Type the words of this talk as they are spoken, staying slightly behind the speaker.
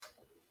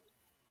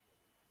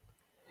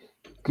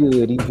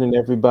Good evening,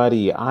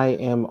 everybody. I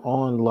am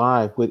on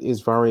live with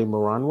Isvari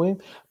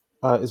Maranwe.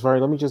 Isvari,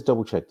 let me just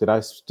double check. Did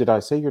I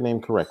say your name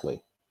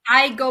correctly?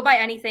 I go by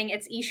anything.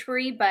 It's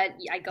Ishvari, but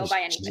I go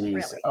by anything Jeez.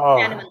 really. Oh,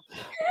 Randomly.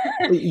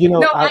 you know,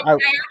 No, I, I I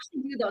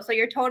actually do though, so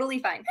you're totally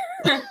fine.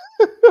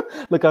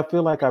 look. I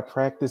feel like I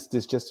practiced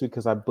this just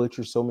because I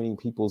butcher so many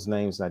people's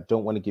names, and I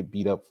don't want to get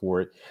beat up for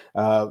it.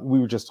 We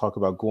were just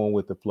talking about going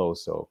with the flow,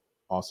 so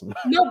awesome.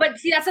 No, but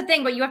see that's the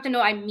thing, but you have to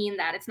know I mean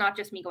that. It's not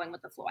just me going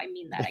with the flow. I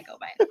mean that I go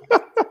by anything.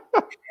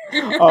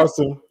 So it's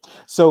Awesome.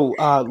 So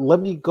let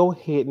me go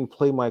ahead and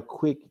play my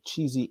quick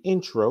cheesy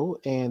intro,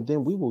 and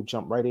then we will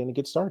jump right in and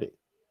get started.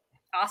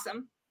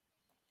 awesome.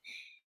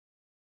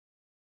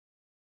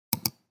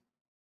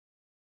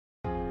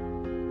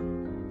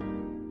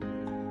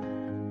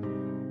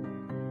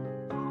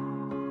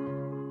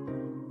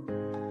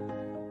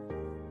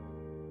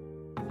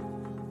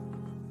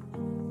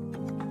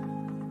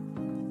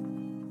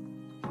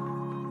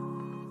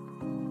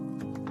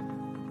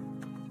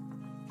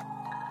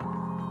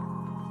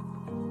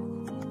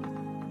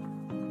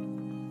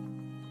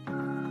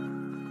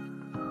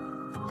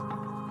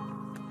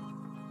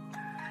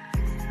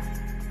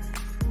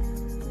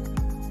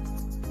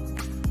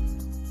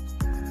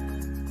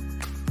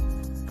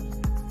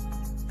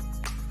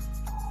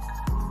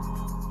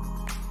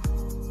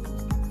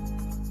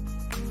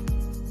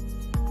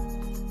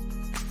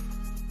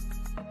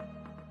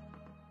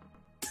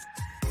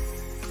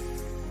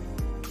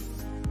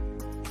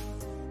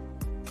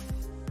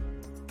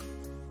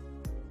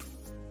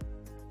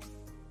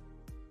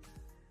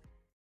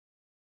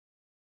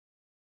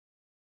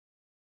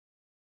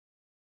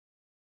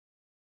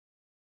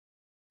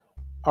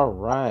 All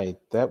right,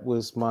 that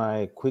was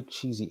my quick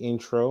cheesy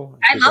intro.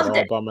 I I did that loved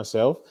all it. by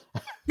myself.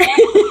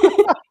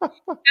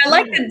 I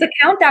like the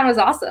countdown was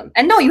awesome.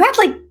 And no, you had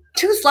like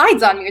 2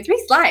 slides on you, or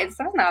 3 slides.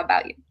 That's not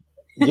about you.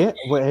 Yeah,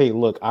 well, hey,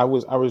 look, I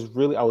was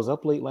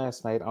up late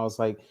last night. I was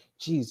like,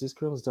 geez, this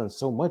girl has done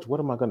so much. What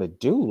am I gonna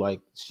do?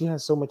 Like, she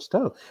has so much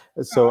stuff.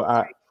 So Oh, I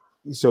sorry.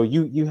 so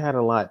you had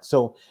a lot.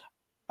 So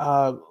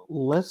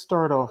let's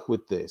start off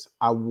with this.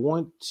 I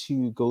want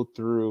to go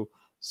through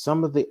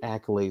some of the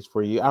accolades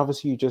for you.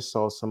 Obviously, you just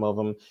saw some of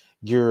them.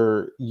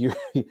 You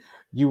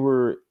you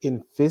were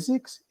in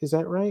physics, is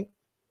that right?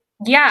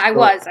 Yeah, I So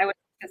was. I was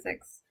in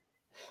physics.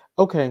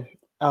 okay.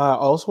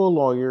 Also a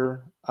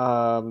lawyer.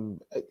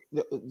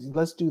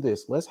 Let's do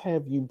this. Let's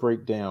have you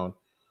break down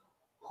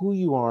who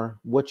you are,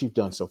 what you've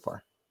done so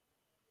far.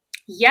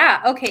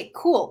 Yeah, okay,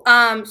 cool.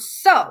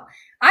 So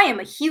I am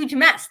a huge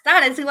mess.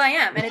 That is who I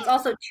am. And it's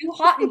also too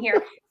hot in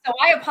here. So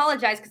I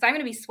apologize because I'm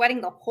gonna be sweating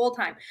the whole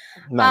time.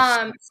 Nice.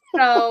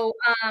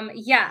 Um,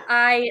 yeah,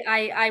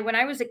 when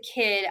I was a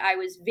kid, I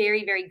was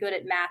very, very good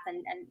at math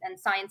and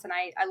science, and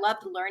I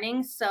loved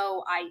learning.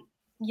 So I,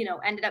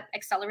 ended up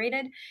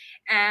accelerated.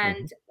 And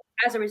Mhm.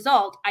 as a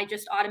result, I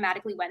just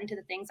automatically went into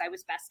the things I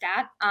was best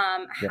at.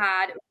 Yep.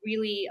 Had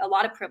really a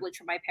lot of privilege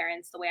from my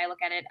parents, the way I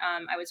look at it.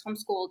 I was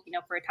homeschooled,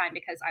 for a time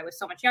because I was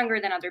so much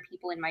younger than other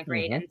people in my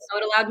grade. Hmm. And so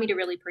it allowed me to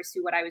really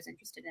pursue what I was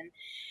interested in.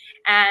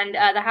 And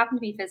that happened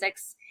to be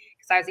physics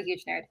because I was a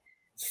huge nerd.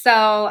 So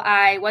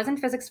I was in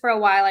physics for a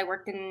while. I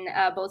worked in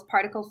both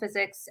particle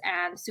physics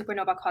and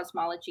supernova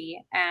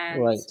cosmology. And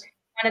Right.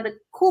 one of the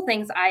cool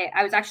things,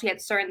 I was actually at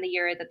CERN the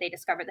year that they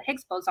discovered the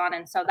Higgs boson.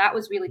 And so that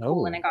was really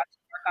cool. And I Oh. got to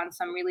work on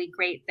some really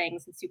great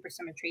things in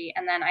supersymmetry.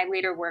 And then I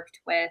later worked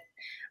with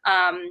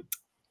um,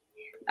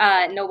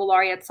 Nobel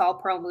laureate Saul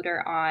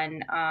Perlmutter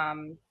on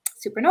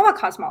supernova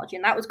cosmology,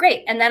 and that was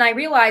great. And then I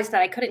realized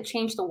that I couldn't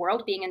change the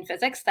world being in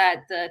physics,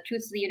 that the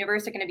truths of the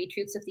universe are going to be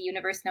truths of the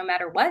universe no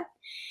matter what.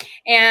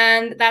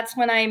 And that's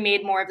when I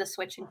made more of the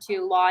switch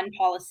into law and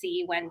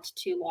policy, went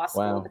to law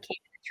school, Wow. became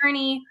an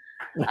attorney.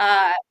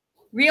 Uh,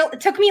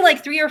 it took me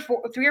like 3 or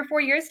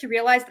 4 years to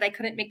realize that I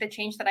couldn't make the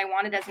change that I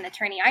wanted as an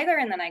attorney either.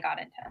 And then I got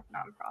into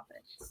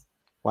nonprofits.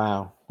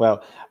 Wow.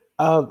 Well,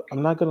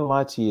 I'm not gonna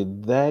lie to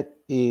you. That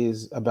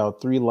is about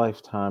three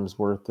lifetimes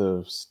worth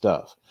of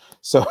stuff.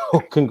 So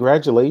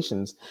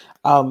congratulations.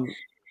 Um,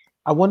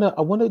 I wanna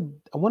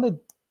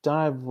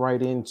dive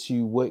right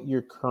into what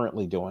you're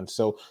currently doing.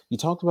 So you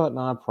talked about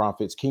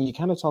nonprofits. Can you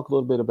kind of talk a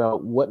little bit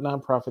about what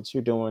nonprofits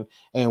you're doing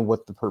and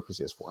what the purpose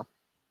is for?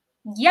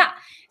 Yeah.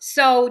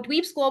 So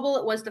Dweeps Global,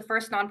 it was the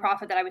first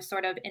nonprofit that I was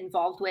sort of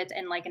involved with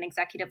in like an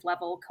executive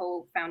level,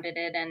 co-founded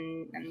it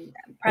and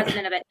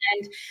president of it.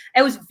 And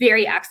it was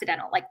very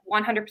accidental, like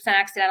 100%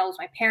 accidental. It was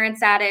my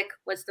parents' attic,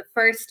 was the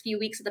first few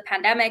weeks of the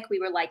pandemic. We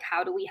were like,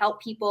 how do we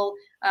help people?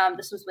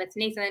 This was with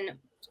Nathan,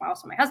 who's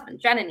also my husband,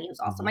 Jenny, who's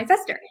also Mhm, my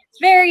sister. It's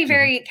very, mhm.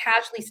 very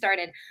casually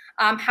started.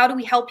 How do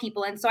we help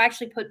people? And so I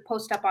actually put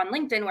post up on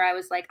LinkedIn where I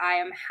was like, I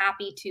am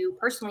happy to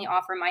personally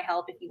offer my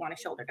help if you want a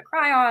shoulder to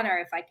cry on, or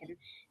if I can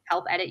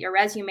help edit your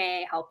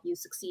resume, help you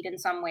succeed in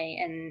some way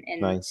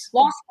in Nice.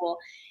 law school.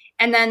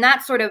 And then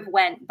that sort of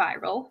went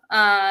viral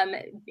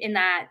in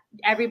that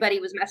everybody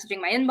was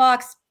messaging my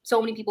inbox. So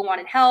many people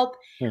wanted help,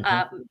 Mhm.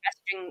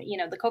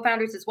 messaging, the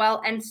co-founders as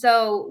well. And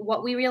so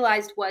what we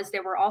realized was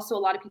there were also a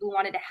lot of people who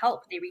wanted to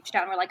help. They reached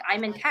out and were like,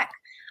 I'm in tech.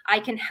 I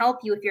can help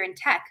you if you're in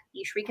tech.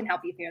 Isvari can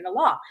help you if you're in the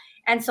law.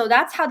 And so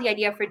that's how the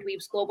idea for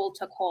Dweebs Global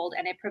took hold.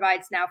 And it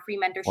provides now free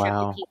mentorship to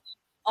Wow. people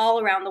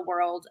all around the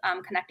world,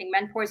 connecting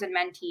mentors and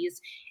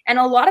mentees. And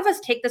a lot of us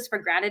take this for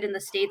granted in the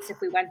States if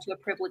we went to a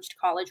privileged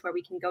college where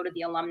we can go to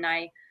the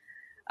alumni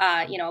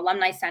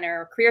alumni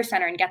center or career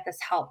center and get this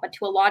help. But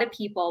to a lot of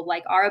people,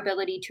 like, our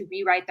ability to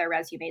rewrite their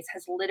resumes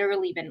has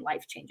literally been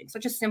life changing.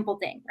 Such a simple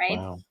thing, right?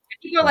 Wow.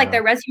 People like Wow.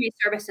 their resume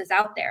services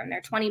out there and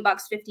they're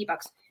 $20, $50.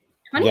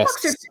 $20 or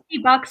Yes.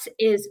 $50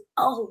 is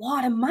a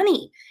lot of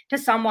money to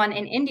someone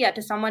in India,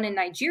 to someone in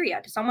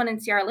Nigeria, to someone in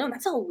Sierra Leone.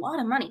 That's a lot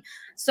of money.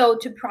 So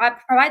to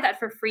provide that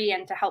for free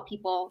and to help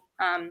people,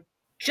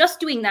 just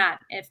doing that,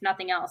 if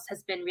nothing else,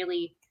 has been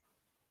really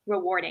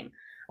rewarding.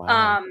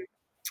 Wow. Um,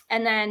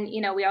 and then,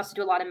 we also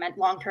do a lot of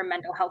long-term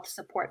mental health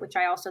support, which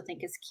I also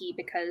think is key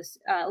because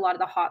a lot of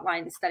the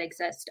hotlines that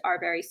exist are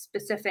very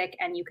specific,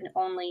 and you can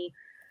only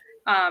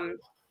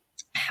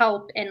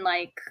help in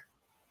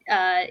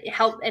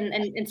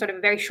sort of a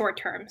very short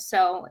term.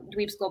 So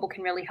Dweebs Global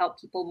can really help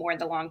people more in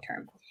the long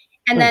term.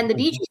 And then the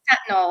DG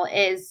Sentinel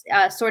is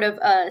sort of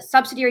a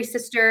subsidiary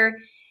sister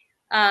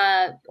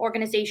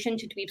organization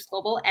to Dweebs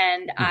Global,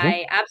 and Mhm.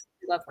 I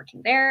absolutely love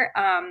working there.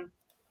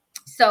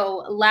 So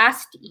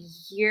last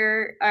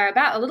year, or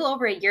about a little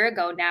over a year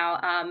ago now,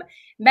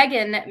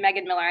 Megan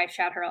Miller, I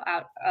shout her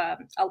out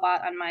a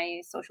lot on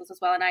my socials as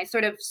well. And I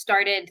sort of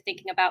started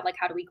thinking about, like,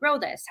 how do we grow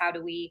this? How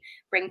do we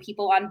bring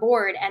people on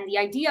board? And the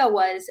idea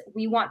was,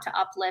 we want to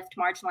uplift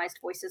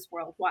marginalized voices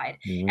worldwide.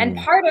 And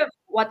Mm. part of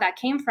what that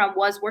came from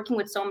was working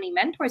with so many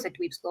mentors at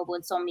Dweebs Global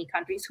in so many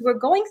countries who are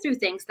going through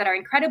things that are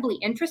incredibly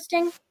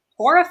interesting,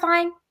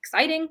 horrifying,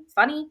 exciting,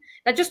 funny,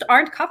 that just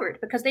aren't covered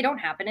because they don't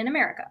happen in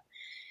America.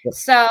 Yep.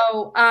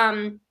 So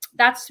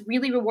that's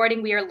really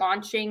rewarding. We are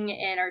launching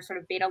in our sort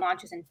of beta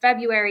launches in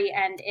February,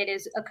 and it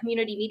is a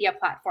community media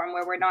platform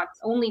where we're not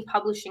only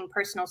publishing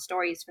personal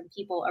stories from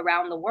people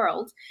around the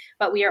world,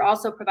 but we are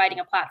also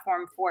providing a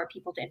platform for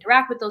people to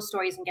interact with those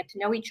stories and get to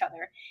know each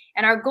other.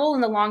 And our goal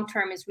in the long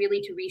term is really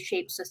to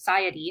reshape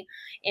society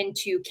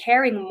into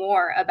caring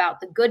more about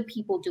the good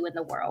people do in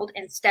the world,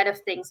 instead of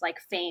things like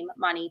fame,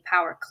 money,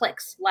 power,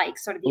 clicks,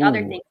 likes, sort of the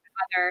other Ooh. things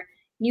that other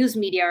news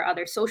media or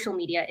other social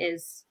media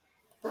is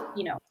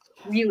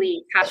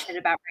really passionate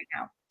about right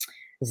now.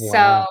 So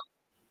Wow.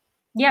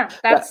 yeah,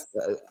 That, that's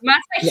my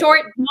yeah.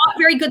 short, not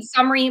very good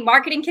summary.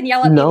 Marketing can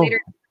yell at me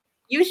later. No.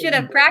 You should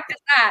have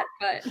practiced that,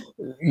 but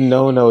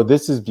No, no,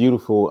 this is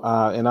beautiful.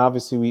 And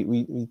obviously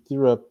we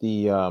threw up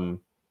the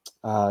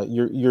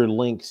your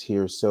links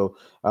here. So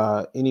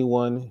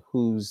anyone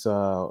who's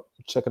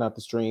checking out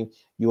the stream,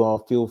 you all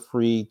feel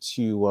free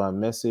to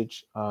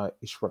message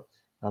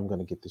I'm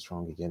gonna get this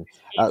wrong again.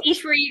 Uh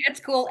Ishri, it's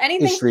cool.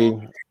 Anything's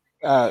cool. Ishri,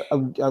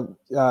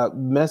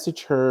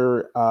 message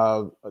her,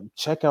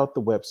 check out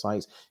the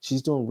websites.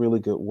 She's doing really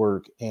good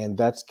work. And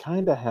that's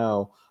kind of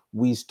how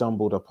we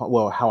stumbled upon,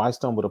 well, how I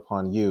stumbled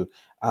upon you.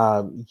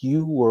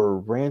 You were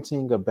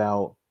ranting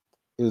about,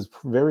 it was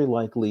very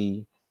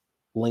likely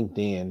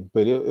LinkedIn,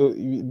 but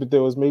but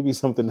there was maybe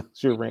something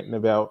else you're ranting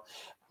about.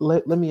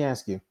 Let me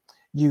ask you.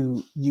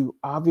 You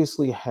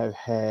obviously have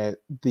had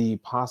the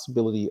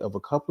possibility of a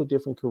couple of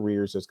different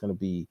careers. There's going to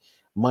be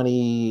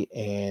money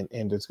and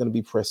there's going to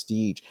be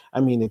prestige. I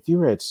mean, if you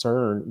were at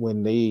CERN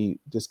when they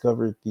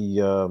discovered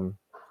the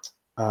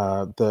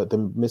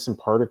missing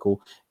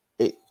particle,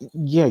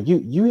 yeah,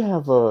 you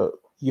have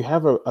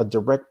a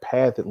direct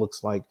path, it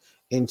looks like,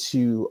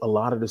 into a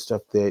lot of the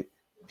stuff that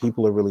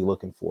people are really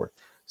looking for.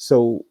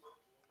 So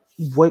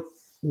what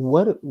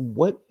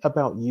what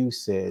about you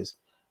says,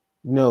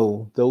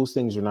 no, those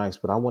things are nice,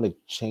 but I want to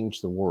change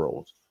the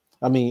world?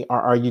 I mean,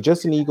 are you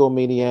just an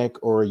egomaniac,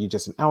 or are you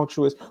just an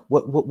altruist?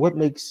 What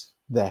makes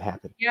that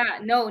happen? Yeah,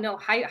 no,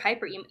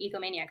 hyper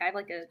egomaniac. I have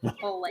like a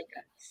whole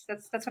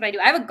that's what I do.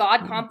 I have a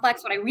god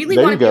complex. What I really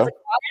There want you to be is a go.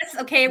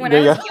 goddess. Okay, when I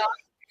There was you young,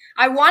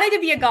 I wanted to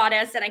be a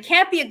goddess, and I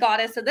can't be a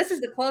goddess, so this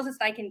is the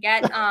closest I can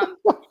get.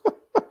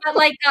 But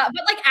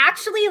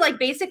actually, like,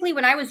 basically,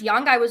 when I was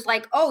young, I was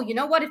like, oh, you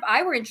know what? If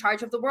I were in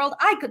charge of the world,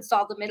 I could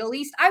solve the Middle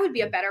East. I would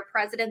be a better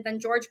president than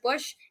George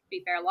Bush. To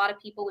be fair, a lot of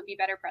people would be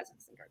better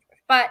presidents than George Bush.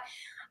 But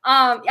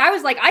I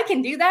was like, I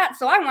can do that,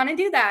 so I want to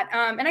do that.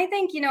 And I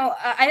think,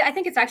 I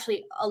think it's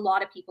actually a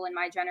lot of people in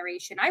my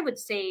generation. I would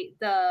say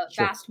the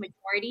Sure. vast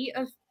majority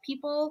of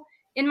people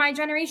in my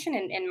generation,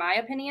 in my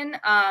opinion.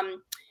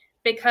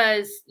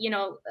 Because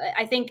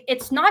I think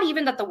it's not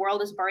even that the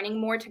world is burning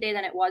more today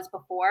than it was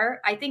before.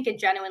 I think it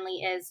genuinely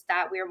is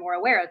that we're more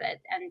aware of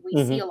it, and we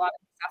see Hmm. a lot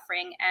of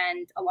suffering,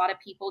 and a lot of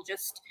people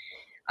just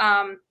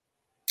um,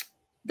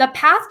 the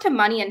path to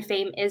money and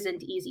fame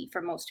isn't easy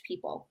for most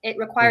people. It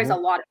requires Hmm. a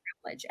lot of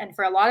privilege, and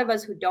for a lot of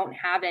us who don't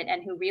have it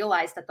and who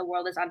realize that the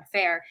world is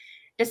unfair,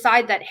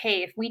 decide that,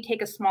 hey, if we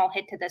take a small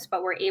hit to this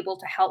but we're able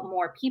to help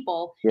more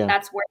people, Yeah.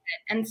 that's worth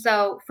it. And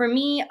so for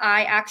me,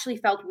 I actually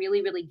felt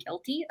really, really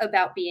guilty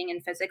about being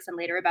in physics and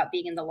later about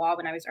being in the law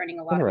when I was earning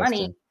a lot of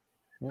money, Interesting.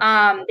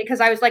 Yeah. because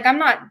I was like, I'm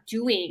not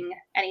doing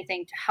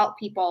anything to help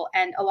people,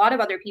 and a lot of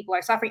other people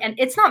are suffering, and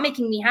it's not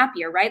making me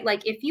happier, right?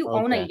 Like, if you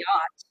own a Okay.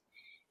 yacht,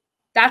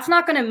 that's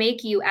not going to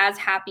make you as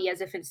happy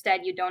as if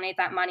instead you donate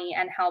that money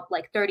and help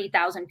like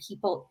 30,000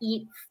 people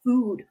eat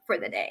food for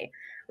the day,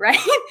 right?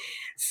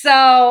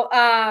 So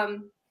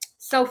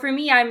so for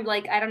me, I'm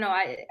like, I don't know,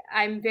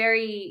 I'm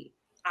very,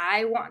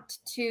 I want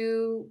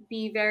to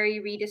be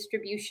very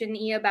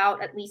redistribution-y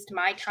about at least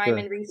my time Sure.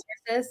 and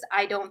resources.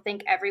 I don't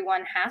think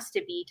everyone has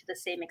to be to the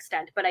same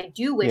extent, but I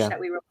do wish Yeah. that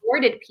we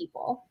rewarded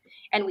people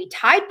and we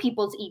tied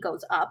people's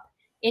egos up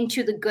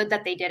into the good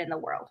that they did in the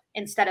world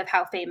instead of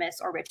how famous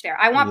or rich they are.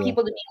 I want Yeah.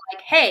 people to be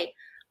like, hey,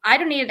 I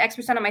donated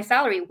X% of my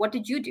salary. What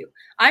did you do?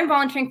 I'm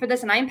volunteering for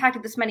this and I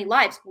impacted this many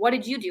lives. What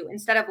did you do?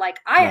 Instead of like,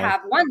 I Nice.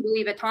 have one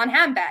Louis Vuitton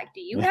handbag. Do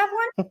you have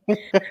one?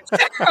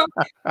 So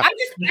I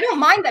don't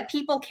mind that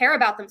people care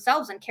about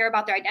themselves and care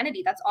about their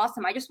identity. That's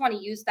awesome. I just want to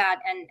use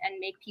that and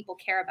make people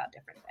care about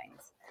different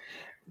things.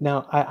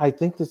 Now, I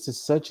think this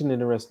is such an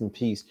interesting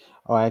piece.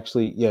 Oh,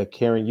 actually, yeah,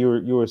 Karen,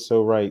 you were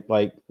so right.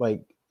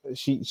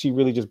 She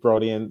really just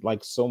brought in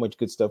like so much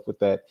good stuff with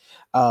that.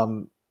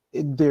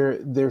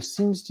 There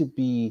seems to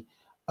be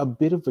a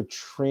bit of a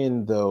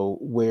trend though,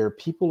 where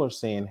people are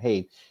saying,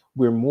 "Hey,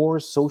 we're more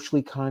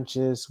socially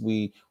conscious.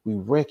 We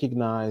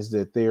recognize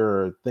that there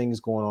are things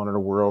going on in the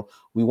world.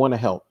 We want to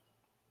help."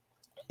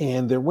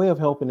 And their way of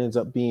helping ends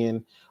up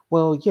being,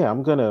 well, yeah,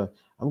 I'm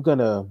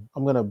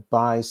gonna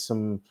buy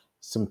some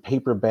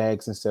paper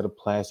bags instead of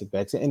plastic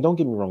bags. And don't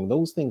get me wrong,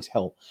 those things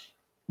help,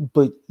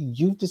 but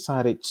you've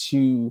decided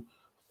to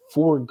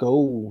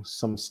forego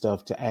some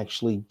stuff to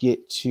actually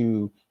get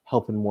to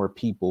helping more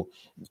people.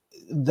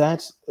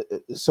 That's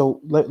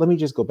so let me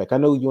just go back. I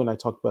know you and I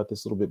talked about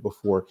this a little bit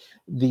before.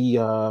 The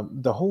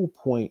whole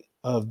point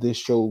of this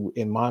show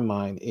in my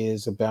mind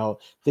is about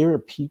there are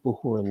people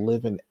who are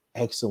living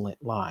excellent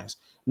lives,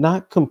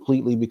 not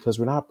completely, because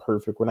we're not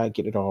perfect, we're not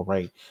getting it all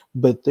right,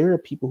 but there are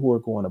people who are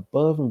going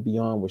above and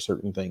beyond with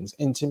certain things.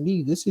 And to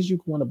me, this is you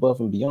going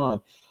above and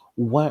beyond.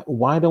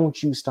 Why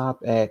don't you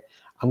stop at,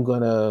 I'm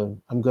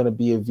gonna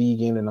be a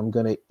vegan and I'm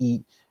gonna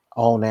eat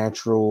all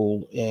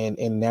natural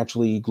and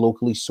naturally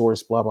locally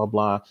sourced, blah blah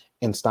blah,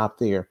 and stop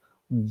there?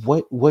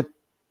 What what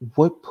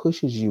what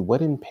pushes you,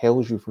 what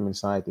impels you from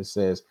inside that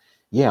says,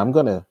 yeah, I'm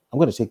gonna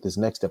take this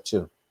next step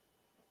too?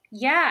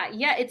 Yeah,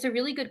 yeah, it's a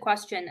really good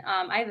question.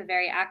 I have a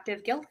very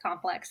active guilt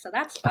complex, so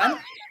that's fun.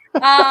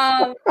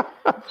 Um,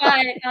 but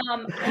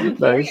I'm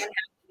very Nice. unhappy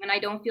when I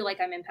don't feel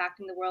like I'm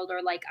impacting the world,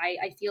 or like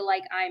I feel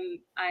like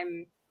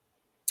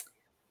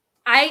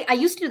I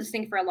used to do this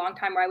thing for a long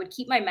time where I would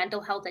keep my mental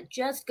health at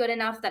just good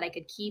enough that I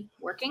could keep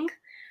working.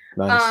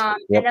 Nice. And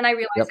Yep. then I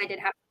realized Yep. I did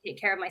have to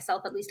take care of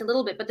myself at least a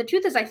little bit. But the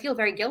truth is, I feel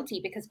very guilty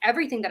because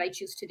everything that I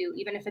choose to do,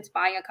 even if it's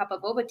buying a cup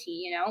of boba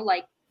tea,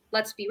 like,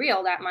 let's be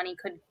real, that money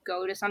could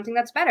go to something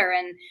that's better.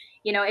 And,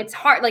 it's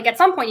hard. Like, at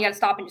some point, you got to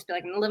stop and just be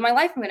like, I'm going to live my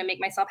life. I'm going to make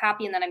myself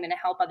happy. And then I'm going to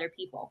help other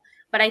people.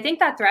 But I think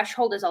that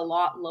threshold is a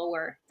lot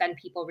lower than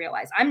people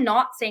realize. I'm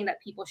not saying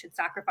that people should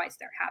sacrifice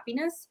their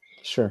happiness.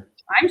 Sure.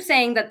 I'm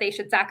saying that they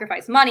should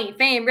sacrifice money,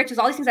 fame, riches,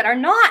 all these things that are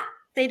not,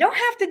 they don't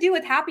have to do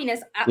with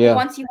happiness Yeah.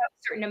 once you have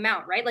a certain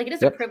amount, right? Like, it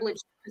is a Yep.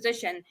 privileged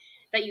position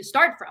that you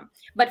start from.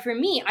 But for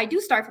me, I do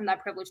start from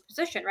that privileged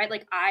position, right?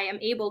 Like, I am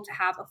able to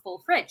have a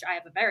full fridge. I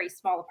have a very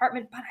small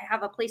apartment, but I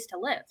have a place to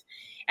live.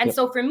 And Yep.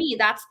 so for me,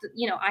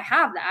 I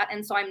have that.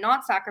 And so I'm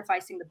not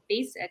sacrificing the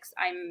basics.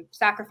 I'm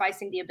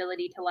sacrificing the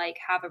ability to like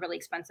have a really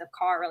expensive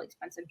car, really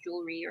expensive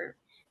jewelry, or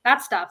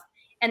that stuff.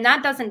 And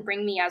that doesn't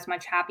bring me as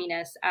much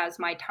happiness as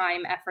my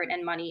time, effort,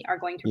 and money are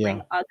going to bring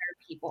Yeah. other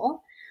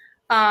people.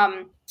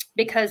 Um,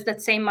 because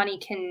that same money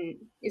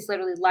is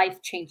literally life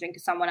changing to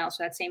someone else.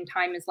 So that same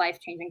time is life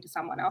changing to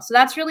someone else. So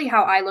that's really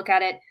how I look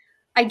at it.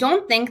 I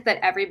don't think that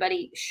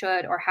everybody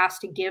should or has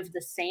to give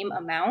the same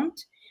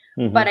amount,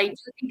 but Hmm. I do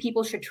think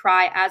people should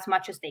try as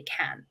much as they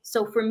can.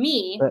 So for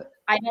me, Uh,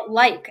 I don't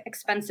like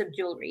expensive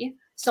jewelry.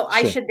 So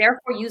I sure. should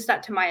therefore use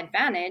that to my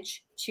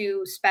advantage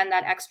to spend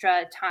that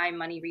extra time,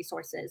 money,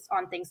 resources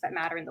on things that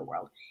matter in the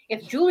world.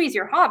 If jewelry is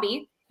your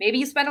hobby, maybe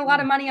you spend a lot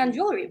of money on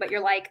jewelry, but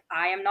you're like,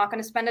 I am not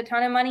going to spend a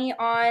ton of money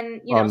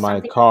on, On my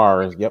something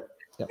car. Yep.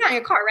 Yep. on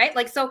your car, right?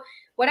 Like, so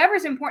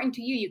whatever's important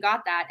to you, you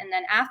got that. And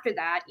then after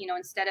that,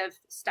 instead of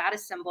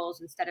status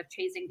symbols, instead of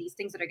chasing these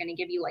things that are going to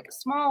give you like a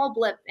small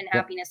blip in Yep.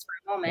 happiness for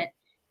a moment, Yep.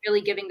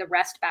 really giving the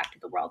rest back to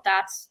the world.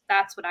 That's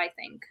what I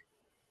think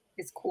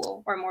is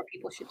cool, or more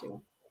people should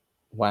do.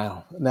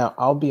 Wow. Now,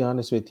 I'll be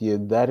honest with you,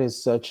 that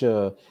is such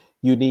a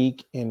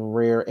unique and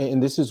rare,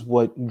 and this is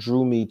what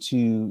drew me to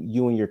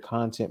you and your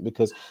content,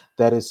 because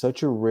that is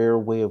such a rare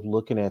way of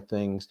looking at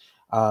things.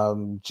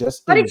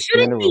 Just But it in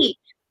shouldn't general. be.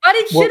 But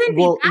it Well, shouldn't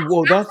be. well,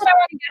 well, That's that's what I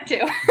want to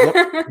yep,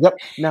 get to.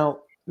 yep.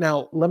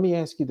 Now, let me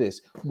ask you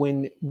this: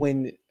 when,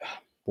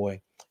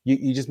 boy,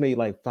 you just made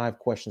like five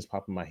questions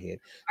pop in my head.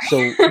 So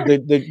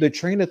the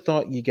train of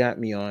thought you got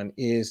me on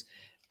is,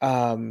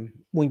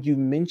 when you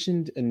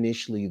mentioned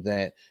initially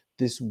that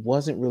this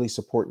wasn't really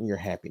supporting your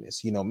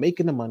happiness.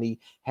 Making the money,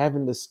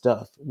 having the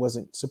stuff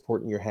wasn't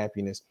supporting your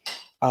happiness.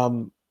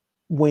 Um,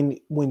 when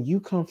you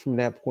come from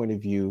that point of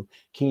view,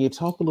 can you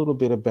talk a little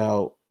bit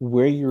about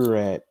where you're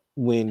at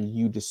when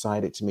you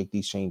decided to make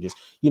these changes?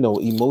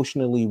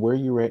 Emotionally, where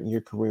you're at in your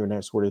career and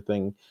that sort of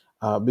thing.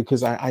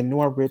 Because I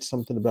know I read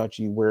something about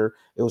you where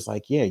it was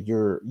like, yeah,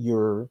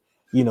 your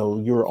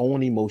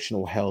own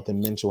emotional health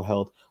and mental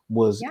health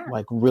was Yeah.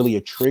 like really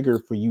a trigger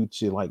for you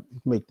to like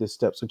make this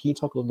step. So can you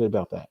talk a little bit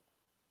about that?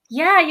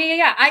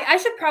 Yeah. I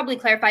should probably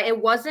clarify.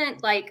 It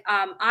wasn't like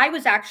I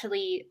was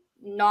actually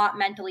not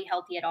mentally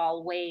healthy at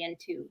all way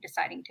into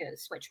deciding to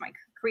switch my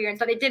career and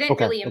stuff. It didn't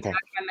Okay, really okay.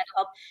 impact my mental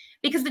health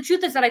because the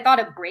truth is that I thought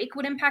a break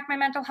would impact my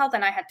mental health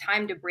and I had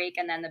time to break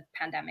and then the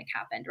pandemic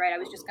happened, right? I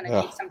was just going to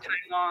take Ugh, some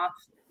time off,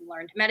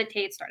 learn to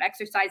meditate, start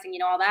exercising,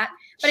 all that.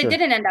 But it sure.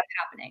 didn't end up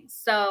happening.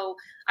 So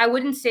I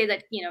wouldn't say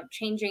that,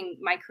 changing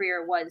my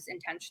career was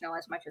intentional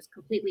as much as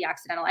completely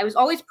accidental. I was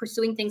always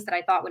pursuing things that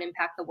I thought would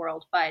impact the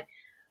world, but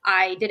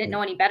I didn't Yeah.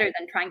 know any better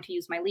than trying to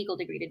use my legal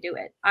degree to do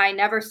it. I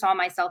never saw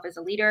myself as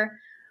a leader.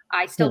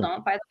 I still Hmm.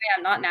 don't, by the way.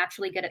 I'm not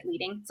naturally good at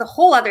leading. It's a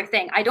whole other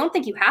thing. I don't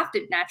think you have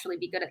to naturally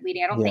be good at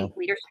leading. I don't Yeah. think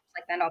leadership is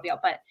like the end all be all,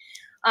 but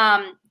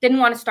didn't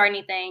want to start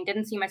anything,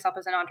 didn't see myself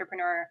as an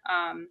entrepreneur.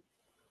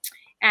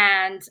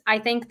 And I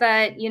think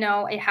that,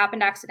 it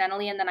happened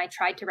accidentally. And then I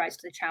tried to rise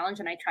to the challenge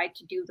and I tried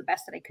to do the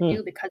best that I could Hmm.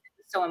 do because it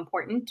was so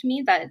important to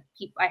me that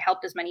I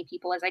helped as many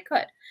people as I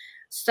could.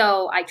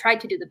 So I tried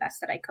to do the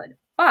best that I could,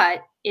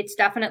 but it's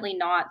definitely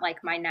not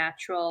like my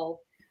natural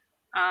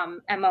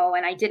MO.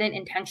 And I didn't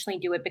intentionally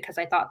do it because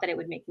I thought that it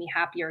would make me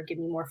happier or give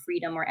me more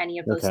freedom or any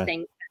of those Okay.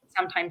 things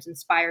that sometimes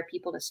inspire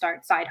people to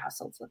start side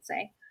hustles, let's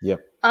say. Yep.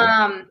 Yep.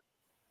 Um,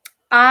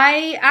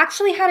 I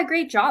actually had a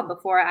great job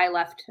before I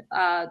left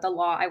the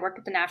law. I worked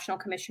at the National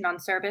Commission on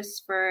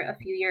Service for a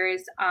few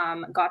years,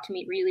 got to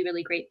meet really,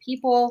 really great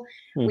people.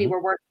 We Hmm.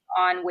 were working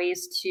on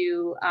ways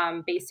to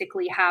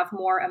basically have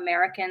more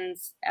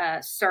Americans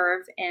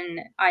serve in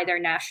either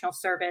national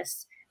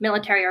service,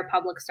 military, or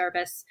public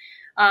service.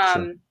 Sure.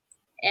 Um,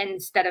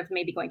 instead of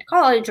maybe going to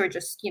college or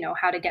just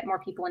how to get more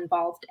people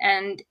involved,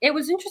 and it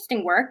was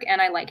interesting work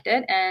and I liked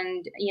it,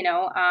 and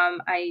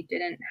I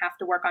didn't have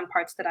to work on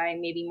parts that I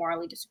maybe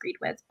morally disagreed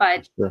with,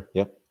 but Sure.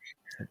 Yep.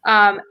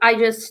 I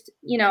just,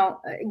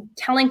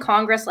 telling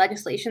Congress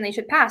legislation they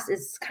should pass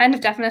is kind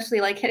of definitely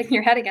like hitting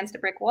your head against a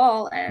brick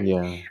wall. And Yeah.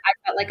 I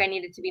felt like I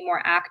needed to be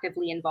more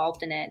actively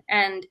involved in it.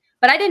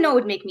 But I didn't know it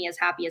would make me as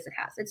happy as it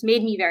has. It's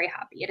made me very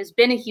happy. It has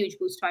been a huge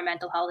boost to my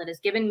mental health. It has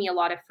given me a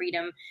lot of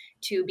freedom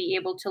to be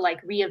able to like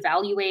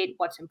reevaluate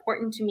what's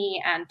important to me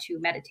and to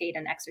meditate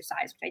and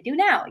exercise, which I do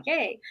now.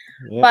 Yay.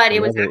 Yep. But I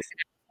it was love it.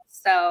 accidental.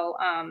 So,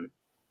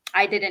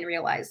 I didn't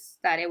realize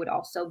that it would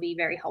also be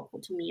very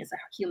helpful to me as a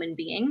human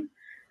being.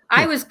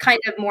 I was kind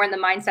of more in the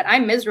mindset,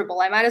 I'm miserable.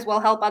 I might as well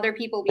help other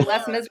people be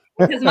less miserable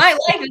because my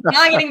life is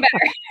not getting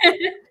better.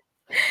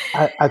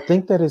 I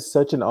think that is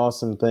such an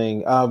awesome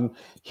thing.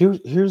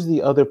 Here's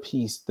the other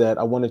piece that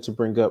I wanted to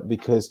bring up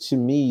because to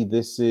me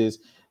this is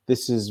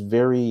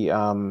very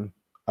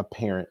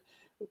apparent.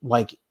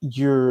 Like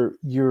you're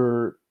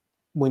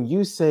when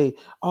you say,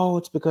 "Oh,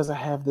 it's because I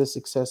have this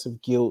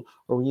excessive guilt,"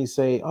 or when you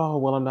say, "Oh,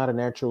 well, I'm not a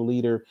natural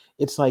leader,"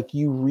 it's like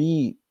you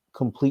read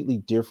completely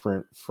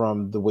different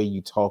from the way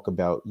you talk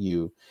about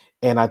you.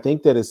 And I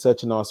think that is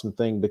such an awesome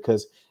thing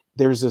because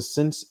there's a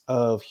sense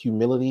of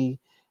humility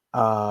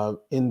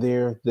in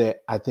there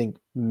that I think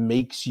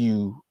makes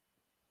you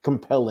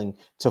compelling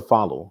to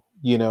follow,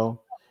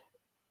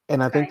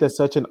 and I think Okay. that's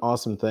such an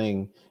awesome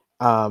thing.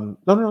 No,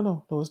 no, no,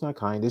 no, no, it's not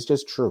kind. It's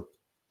just true.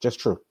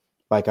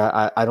 Like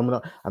I don't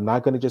know. I'm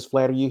not going to just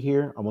flatter you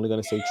here. I'm only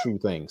going to say true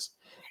things,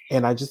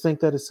 and I just think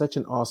that is such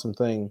an awesome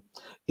thing.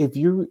 If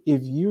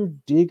you're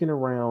digging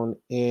around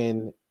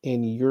in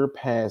your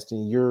past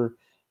and your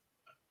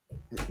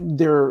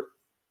there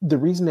the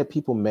reason that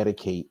people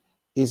medicate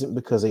isn't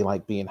because they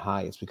like being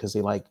high, it's because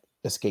they like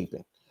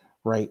escaping,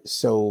 right?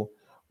 So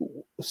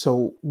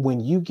when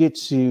you get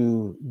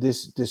to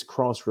this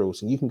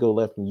crossroads and you can go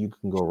left and you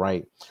can go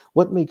right,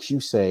 what makes you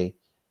say,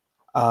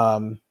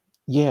 um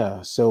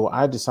yeah, so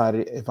I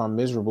decided if I'm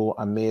miserable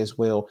I may as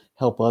well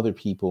help other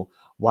people.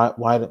 Why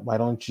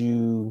don't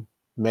you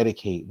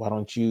medicate? Why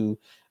don't you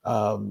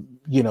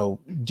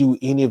do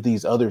any of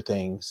these other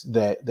things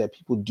that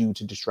people do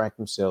to distract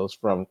themselves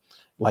from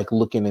like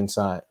looking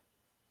inside?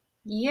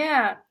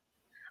 Yeah.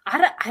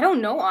 I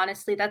don't know,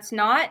 honestly. That's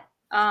not,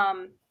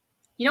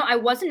 I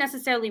wasn't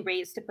necessarily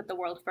raised to put the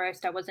world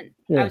first. I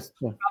Yeah, was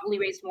yeah, probably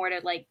raised more to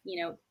like,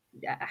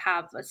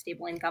 have a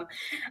stable income.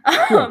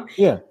 yeah, Um,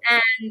 yeah,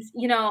 and,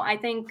 I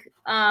think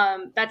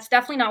that's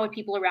definitely not what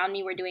people around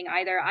me were doing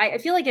either. I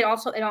feel like it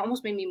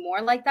almost made me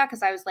more like that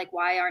because I was like,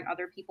 why aren't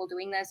other people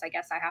doing this? I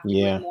guess I have to do it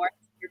yeah, more.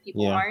 Other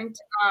people yeah. aren't.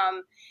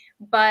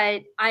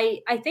 But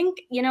I think,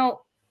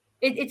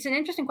 it's an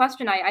interesting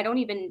question. I don't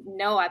even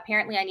know.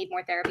 Apparently I need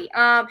more therapy.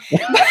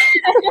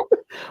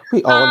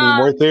 We all need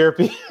more Um,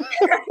 therapy.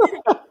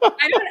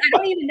 I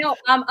don't even know.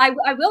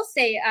 I will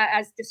say,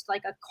 as just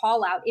like a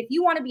call out, if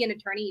you want to be an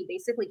attorney, you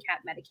basically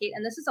can't medicate,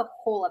 and this is a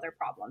whole other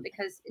problem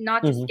because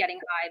not just Mhm. getting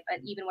high, but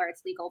even where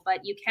it's legal, but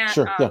you can't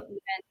Sure, yeah.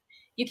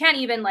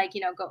 even like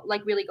go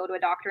like really go to a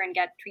doctor and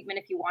get treatment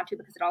if you want to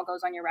because it all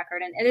goes on your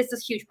record, and it is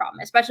this huge problem,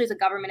 especially as a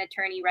government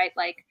attorney, right?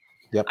 Like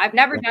Yep. I've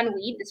never Yep. done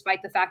weed,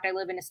 despite the fact I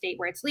live in a state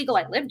where it's legal.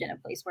 I lived in a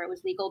place where it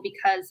was legal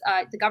because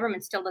the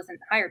government still doesn't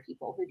hire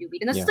people who do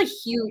weed. And this is Yeah. a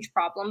huge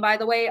problem, by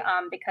the way,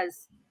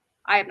 because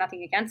I have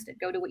nothing against it.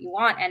 Go do what you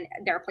want. And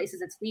there are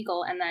places it's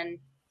legal. And then,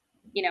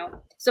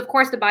 so of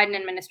course the Biden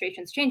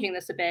administration is changing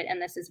this a bit.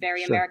 And this is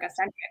very Sure. America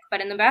centric.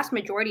 But in the vast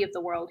majority of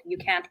the world, you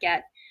can't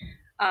get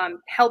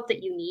help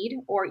that you need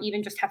or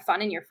even just have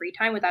fun in your free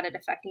time without it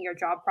affecting your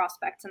job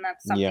prospects. And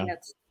that's something Yeah.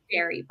 that's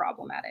very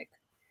problematic.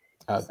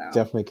 I So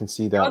definitely can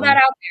see throw that that one.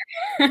 out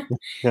there.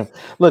 Yeah.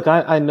 Look,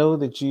 I know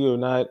that you are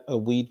not a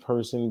weed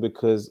person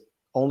because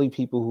only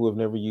people who have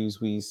never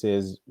used weed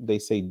they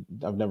say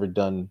I've never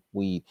done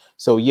weed.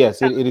 So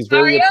yes, Oh, it is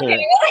very sorry,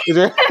 apparent. okay. It's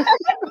very,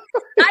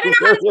 I don't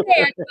it's know how very to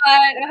say it,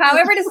 but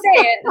however to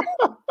say it.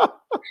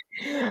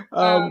 apparent.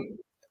 Um,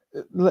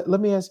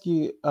 Let me ask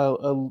you.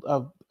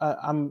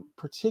 I'm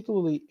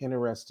particularly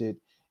interested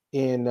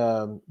in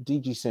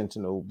DG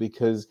Sentinel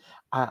because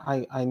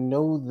I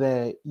know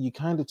that you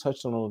kind of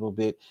touched on it a little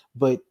bit,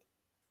 but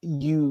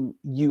you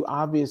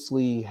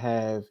obviously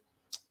have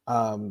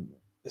um,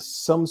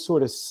 some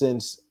sort of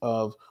sense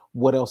of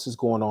what else is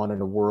going on in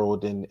the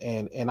world,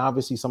 and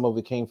obviously some of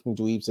it came from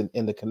Dweebs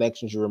and the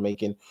connections you were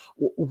making.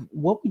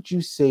 What would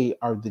you say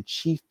are the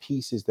chief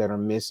pieces that are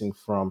missing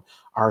from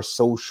our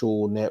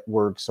social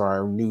networks,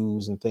 our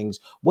news and things?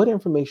 What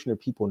information are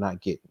people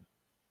not getting?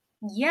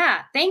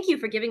 Yeah, thank you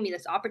for giving me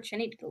this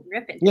opportunity to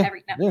rip into Yeah,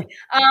 every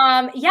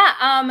no.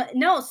 yeah,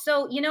 No,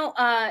 so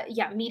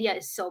yeah, media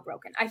is so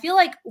broken. I feel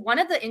like one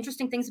of the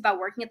interesting things about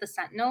working at the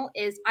Sentinel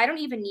is I don't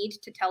even need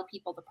to tell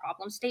people the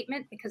problem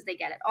statement because they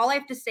get it. All I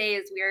have to say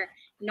is we're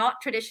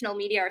not traditional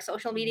media or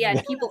social media,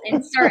 and people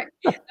insert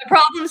the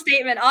problem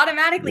statement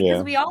automatically because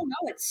yeah, we all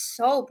know it's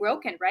so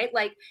broken, right?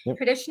 Like yep,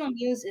 traditional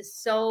news is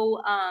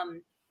so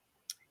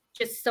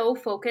just so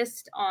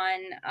focused on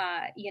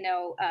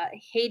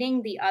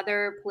hating the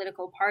other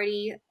political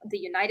party, the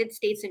United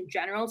States in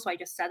general. So I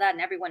just said that,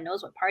 and everyone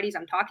knows what parties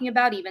I'm talking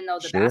about, even though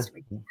the vast sure,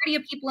 majority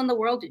of people in the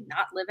world do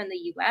not live in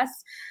the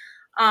US.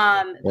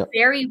 yep,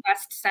 Very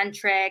West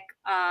centric,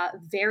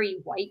 very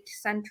white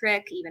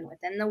centric, even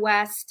within the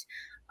West.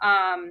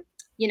 Um,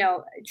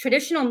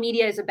 Traditional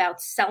media is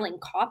about selling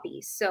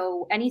copies.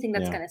 So anything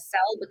that's yeah, going to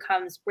sell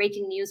becomes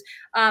breaking news.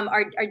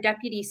 Our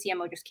deputy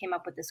CMO just came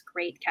up with this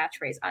great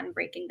catchphrase,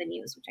 "unbreaking the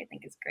news," which I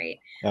think is great.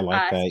 I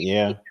like that. Steve,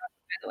 Yeah, by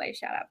the way,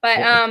 shout out.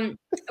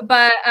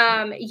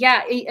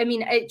 Yeah, I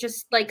mean, it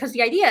just like because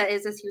the idea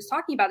is, as he was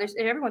talking about, there's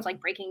everyone's like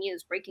breaking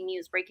news, breaking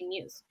news, breaking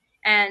news,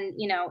 and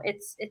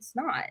it's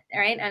not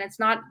right, and it's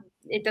not.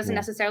 It doesn't yeah,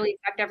 necessarily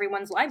affect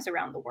everyone's lives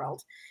around the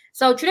world.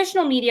 So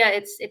traditional media,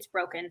 it's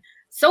broken.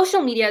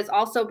 Social media is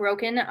also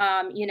broken.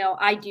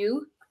 I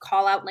do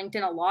call out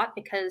LinkedIn a lot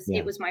because yeah,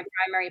 it was my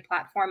primary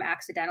platform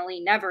accidentally,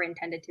 never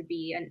intended to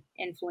be an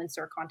influencer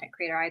or content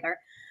creator either.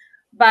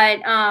 But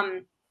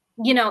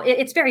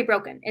it's very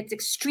broken. It's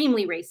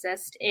extremely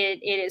racist.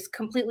 It is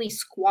completely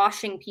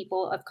squashing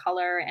people of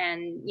color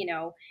and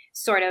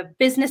sort of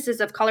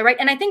businesses of color, right?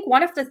 And I think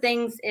one of the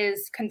things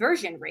is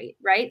conversion rate,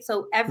 right?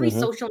 So every hmm,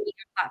 social media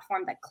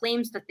platform that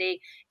claims that they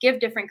give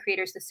different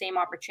creators the same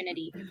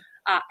opportunity,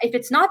 if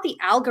it's not the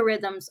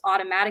algorithms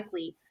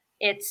automatically,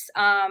 it's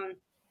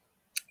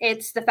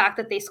the fact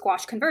that they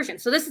squash conversion.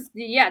 So this is,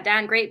 yeah,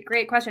 Dan, great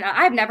question.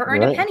 I've never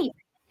earned a right, penny.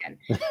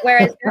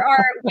 Whereas there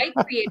are white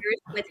creators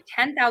with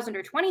 10,000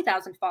 or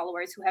 20,000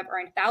 followers who have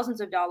earned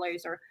thousands of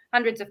dollars or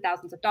hundreds of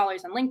thousands of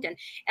dollars on LinkedIn.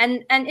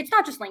 And it's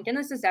not just LinkedIn,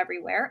 this is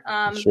everywhere.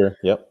 sure,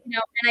 yep,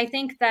 And I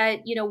think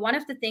that, one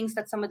of the things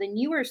that some of the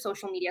newer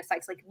social media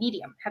sites like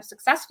Medium have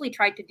successfully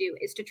tried to do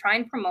is to try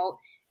and promote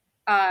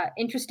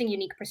interesting,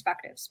 unique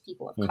perspectives,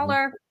 people of hmm,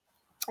 color,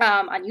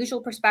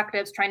 unusual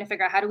perspectives, trying to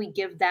figure out how do we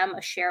give them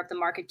a share of the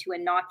market too,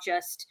 and not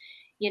just,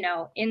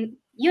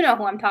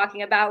 who I'm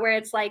talking about, where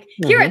it's like,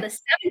 here are hmm, the 7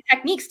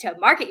 techniques to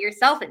market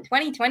yourself in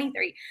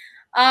 2023.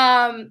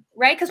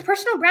 Right? Because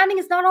personal branding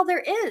is not all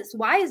there is.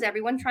 Why is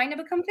everyone trying to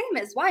become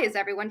famous? Why is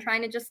everyone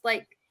trying to just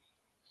like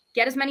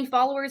get as many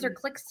followers or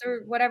clicks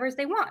or whatever as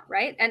they want,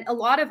 right? And a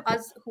lot of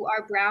us who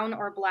are brown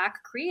or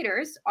black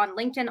creators on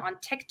LinkedIn, on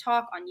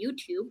TikTok, on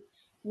YouTube,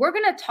 we're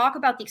going to talk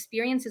about the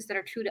experiences that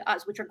are true to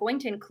us, which are going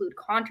to include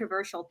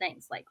controversial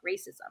things like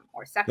racism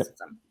or yep,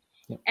 sexism.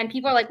 yep, And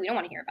people are like, we don't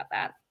want to hear about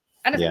that.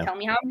 That doesn't yeah, tell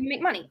me how I'm going to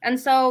make money. And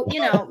so,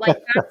 like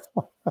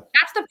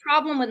that's the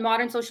problem with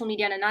modern social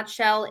media in a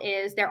nutshell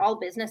is they're all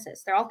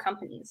businesses, they're all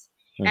companies.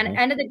 And at hmm,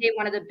 the end of the day,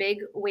 one of the big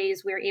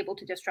ways we're able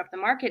to disrupt the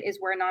market is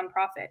we're a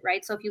nonprofit,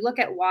 right? So if you look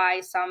at why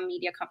some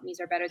media companies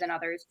are better than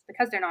others, it's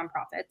because they're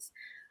nonprofits.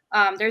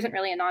 There isn't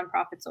really a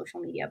nonprofit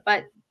social media.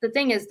 But the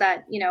thing is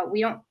that,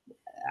 we don't,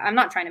 I'm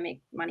not trying to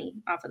make money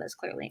off of this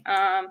clearly.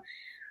 I'm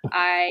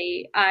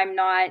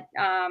not,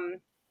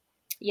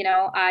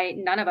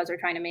 none of us are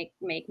trying to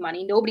make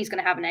money. Nobody's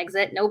going to have an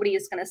exit. Nobody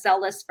is going to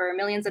sell this for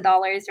millions of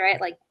dollars, right?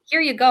 Like,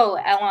 here you go,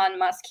 Elon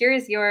Musk.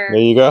 Here's there your,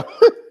 you go.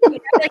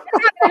 like, that's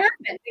not going to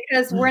happen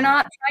because we're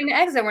not trying to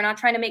exit. We're not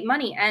trying to make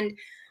money. And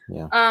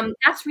Yeah.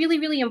 That's really,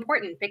 really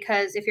important,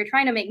 because if you're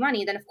trying to make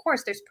money, then of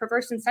course there's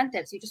perverse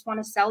incentives. You just want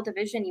to sell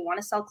division, you want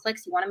to sell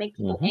clicks, you want to make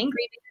people Hmm.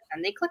 angry because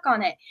then they click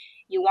on it.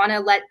 You want to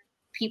let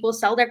people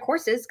sell their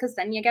courses because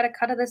then you get a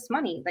cut of this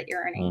money that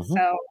you're earning. Hmm.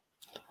 So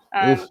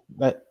If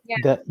um,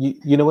 yeah.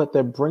 you know what,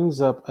 that brings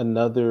up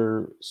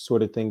another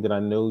sort of thing that I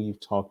know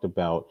you've talked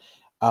about.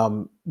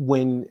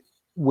 When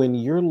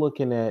you're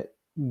looking at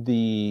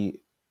the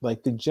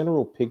the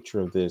general picture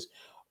of this,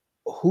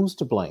 who's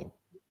to blame?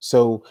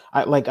 So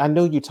I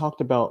know you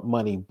talked about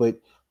money, but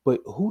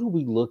who do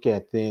we look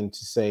at then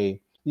to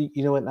say,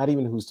 you know what, not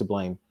even who's to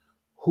blame,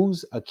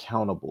 who's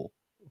accountable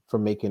for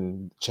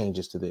making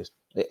changes to this?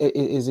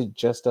 Is it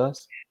just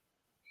us?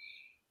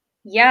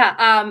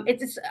 Yeah,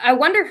 it's I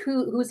wonder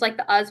who's like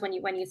the us when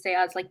you say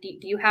us. Like, do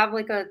you have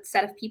like a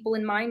set of people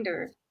in mind,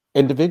 or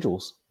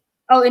Individuals.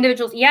 oh,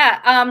 individuals?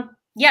 Yeah,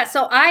 yeah.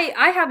 So I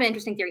have an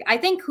interesting theory. I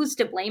think who's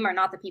to blame are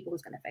not the people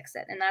who's going to fix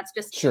it, and that's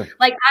just Sure.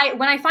 like I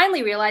when I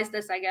finally realized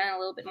this, I get a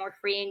little bit more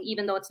freeing,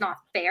 even though it's not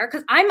fair.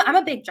 Because I'm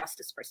a big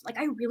justice person. Like,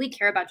 I really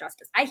care about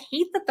justice. I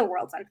hate that the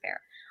world's unfair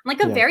on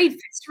like a Yeah. very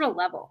visceral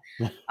level.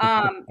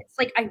 It's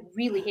like I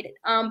really hate it.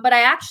 But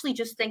I actually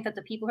just think that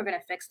the people who are going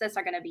to fix this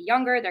are going to be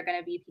younger. They're going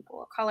to be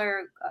people of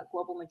color,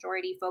 global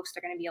majority folks.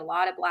 They're going to be a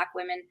lot of Black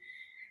women.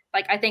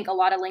 Like, I think a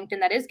lot of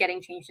LinkedIn that is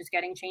getting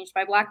changed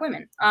by Black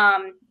women,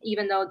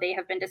 even though they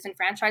have been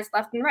disenfranchised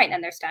left and right,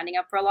 and they're standing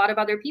up for a lot of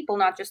other people,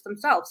 not just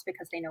themselves,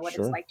 because they know what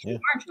it's Sure. like to be Yeah.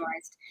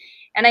 marginalized.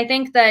 And I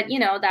think that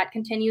that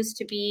continues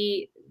to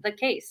be the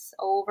case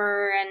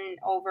over and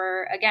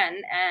over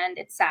again, and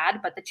it's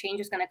sad, but the change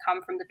is going to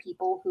come from the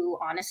people who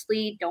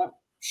honestly don't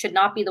should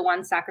not be the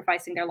ones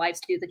sacrificing their lives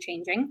to do the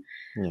changing.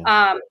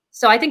 Yeah.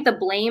 So I think the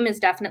blame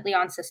is definitely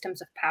on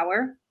systems of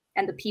power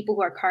and the people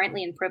who are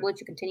currently in privilege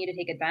who continue to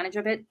take advantage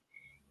of it.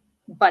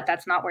 But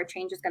that's not where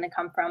change is going to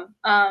come from.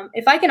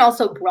 If I can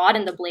also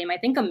broaden the blame, I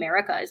think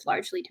America is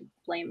largely to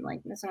blame.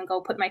 Like, this, I'm going to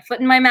go put my foot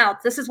in my mouth.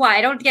 This is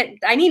why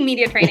I need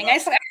media training. I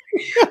swear.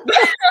 But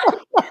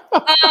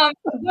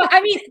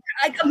I mean,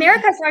 like,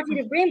 America's largely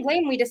to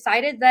blame. We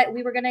decided that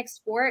we were going to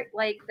export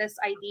like this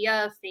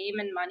idea of fame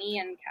and money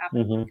and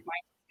Hmm.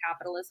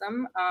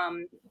 capitalism.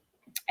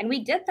 And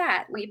we did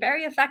that. We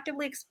very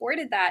effectively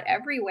exported that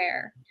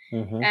everywhere.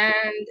 Hmm.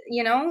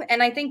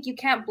 And I think you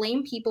can't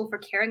blame people for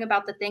caring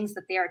about the things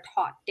that they are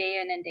taught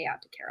day in and day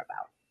out to care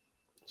about.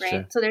 Right.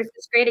 Sure. So there's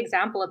this great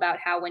example about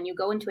how when you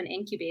go into an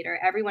incubator,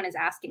 everyone is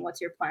asking,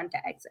 what's your plan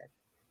to exit?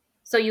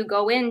 So you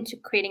go into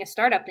creating a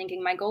startup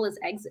thinking, my goal is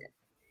exit.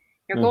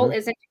 Your goal Hmm.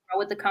 isn't to grow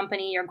with the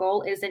company. Your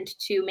goal isn't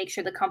to make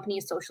sure the company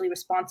is socially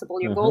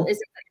responsible. Your goal Hmm.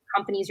 isn't that your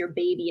company is your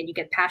baby and you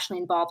get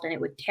passionately involved and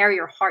it would tear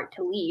your heart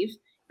to leave.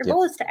 Your Yep.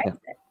 goal is to Yeah.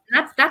 exit.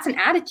 And that's an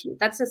attitude.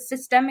 That's a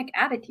systemic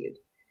attitude.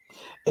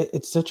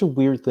 It's such a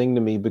weird thing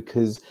to me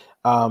because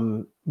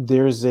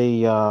there's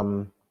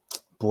a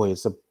boy,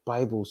 it's a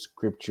Bible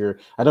scripture.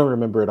 I don't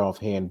remember it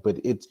offhand, but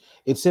it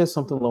says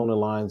something along the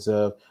lines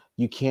of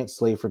you can't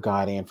slave for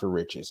God and for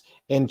riches.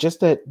 And just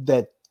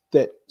that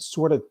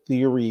sort of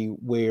theory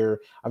where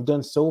I've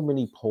done so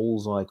many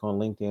polls like on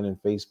LinkedIn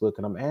and Facebook,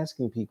 and I'm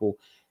asking people,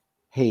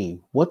 hey,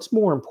 what's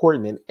more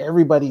important? And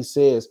everybody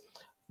says,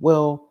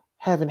 well,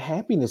 having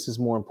happiness is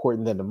more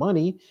important than the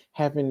money.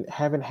 Having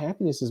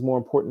happiness is more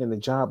important than the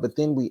job. But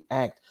then we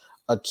act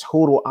a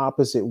total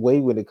opposite way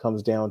when it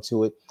comes down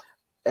to it.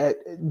 uh,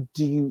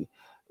 do you,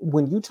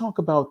 when you talk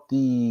about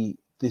the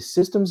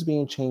systems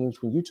being changed,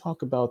 when you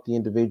talk about the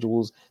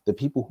individuals, the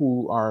people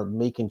who are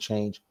making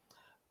change,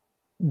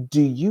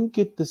 do you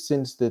get the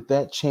sense that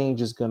that change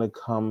is going to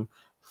come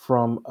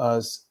from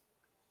us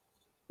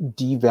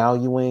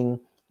devaluing,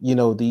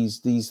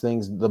 these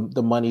things,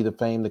 the money, the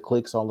fame, the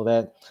clicks, all of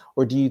that?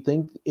 Or do you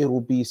think it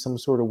will be some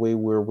sort of way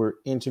where we're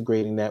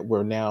integrating that,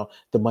 where now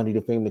the money,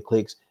 the fame, the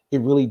clicks,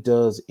 it really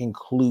does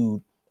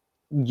include,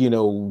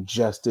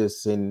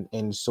 justice and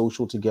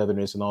social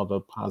togetherness and all the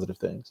positive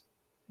things?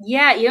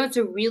 Yeah, it's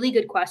a really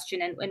good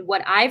question. And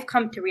what I've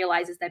come to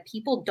realize is that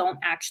people don't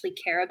actually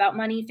care about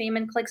money, fame,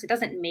 and clicks. It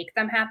doesn't make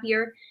them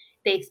happier.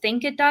 They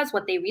think it does.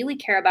 What they really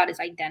care about is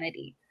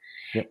identity.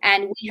 Yep.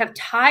 And we have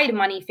tied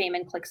money, fame,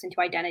 and clicks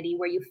into identity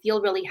where you feel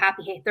really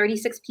happy. Hey,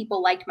 36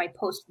 people liked my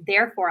post.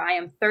 Therefore, I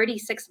am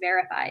 36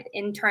 verified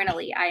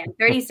internally. I am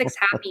 36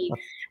 happy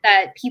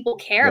that people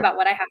care Yep. about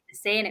what I have to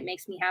say, and it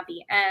makes me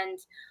happy. And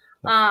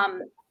Yep.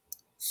 um,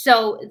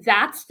 so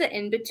that's the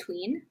in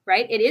between,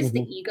 right? It is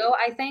the Hmm. ego,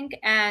 I think.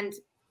 And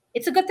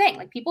it's a good thing.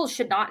 Like, people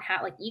should not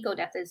have, like, ego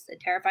death is a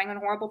terrifying and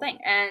horrible thing.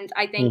 And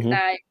I think Hmm.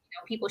 that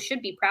people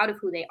should be proud of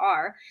who they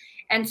are.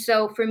 And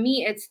so for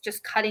me, it's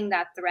just cutting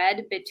that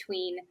thread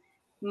between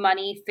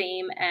money,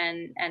 fame,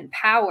 and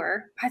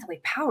power. By the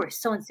way, power is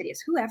so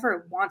insidious.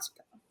 Whoever wants,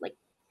 like,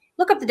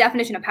 look up the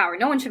definition of power.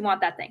 No one should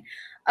want that thing.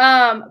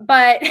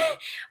 But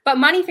but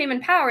money, fame,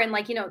 and power, and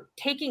like,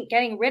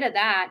 getting rid of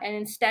that and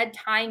instead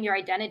tying your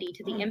identity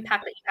to the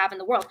impact that you have in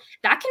the world,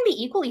 that can be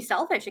equally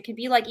selfish. It can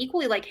be like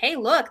equally like, hey,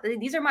 look,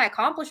 these are my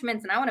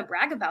accomplishments and I want to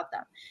brag about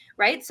them.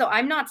 Right. So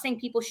I'm not saying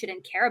people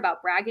shouldn't care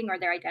about bragging or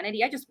their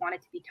identity. I just want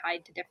it to be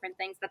tied to different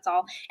things. That's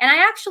all. And I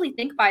actually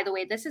think, by the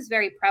way, this is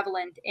very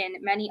prevalent in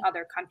many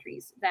other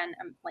countries than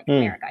like Mm,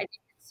 America. I think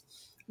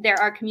there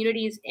are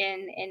communities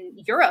in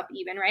Europe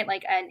even, right?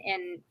 Like, and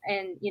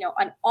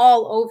an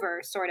all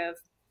over sort of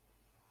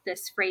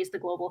this phrase, the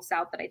global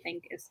south, that I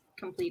think is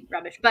complete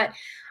rubbish, but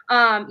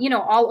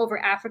all over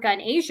Africa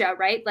and Asia,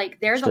 right? Like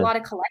there's a sure. lot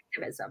of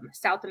collectivism,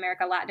 South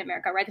America, Latin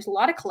America, right? There's a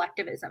lot of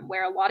collectivism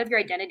where a lot of your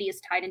identity is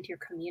tied into your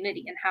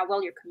community and how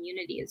well your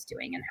community is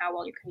doing and how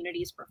well your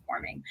community is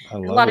performing. I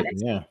There's a love lot of it.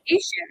 Yeah.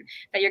 expectation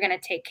that you're going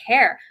to take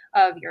care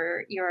of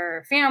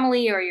your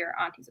family or your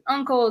aunties and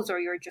uncles or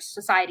your just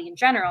society in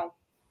general.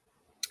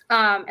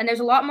 And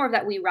there's a lot more of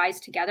that we rise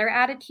together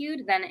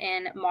attitude than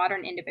in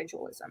modern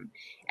individualism.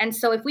 And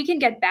so if we can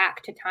get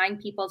back to tying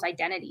people's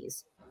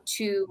identities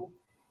to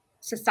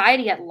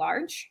society at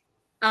large,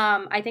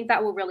 I think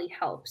that will really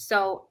help.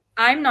 So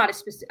I'm not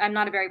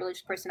a very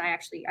religious person.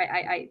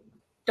 I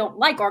don't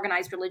like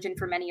organized religion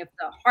for many of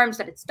the harms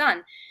that it's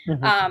done. Hmm.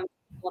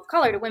 People of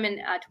color, to women,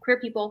 to queer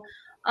people.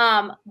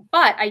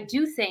 But I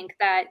do think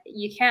that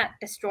you can't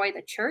destroy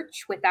the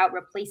church without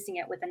replacing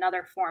it with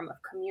another form of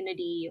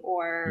community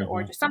or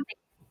Hmm. just something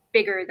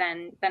bigger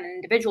than an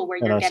individual where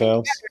And you're getting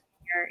ourselves.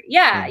 together.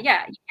 Yeah, Yeah.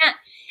 yeah, you can't.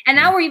 And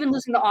Yeah. now we're even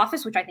losing the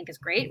office, which I think is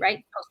great,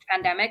 right? Post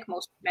pandemic,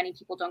 many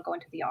people don't go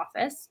into the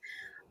office.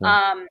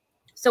 Yeah. Um,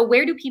 so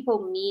where do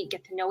people meet,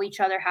 get to know each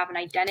other, have an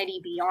identity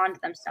beyond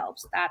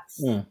themselves?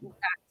 Mm.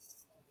 That's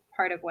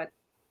part of what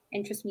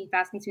interests me,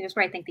 fascinates me. That's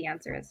where I think the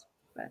answer is.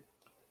 But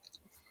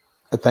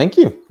Thank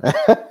you.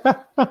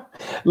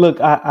 Look,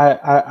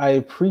 I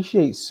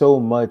appreciate so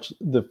much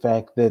the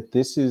fact that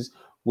this is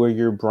where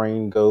your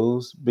brain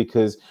goes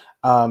because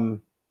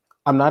um,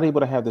 I'm not able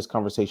to have this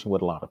conversation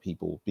with a lot of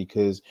people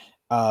because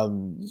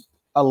um,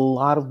 a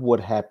lot of what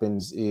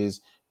happens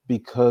is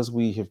because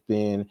we have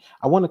been,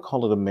 I want to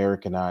call it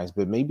Americanized,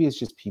 but maybe it's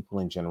just people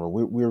in general.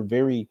 We're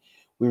very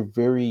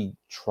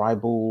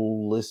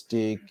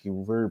tribalistic,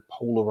 we're very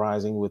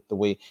polarizing with the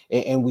way,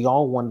 and we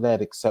all want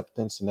that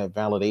acceptance and that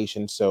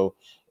validation. So,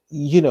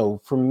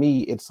 for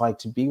me, it's like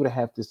to be able to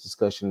have this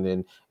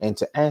discussion and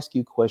to ask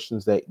you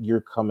questions that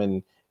you're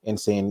coming and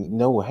saying,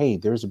 no, hey,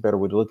 there's a better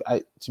way to look.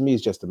 To me,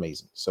 it's just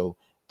amazing. So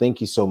thank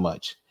you so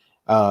much.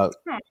 oh,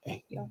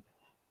 Hey, yeah,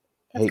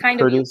 that's hey,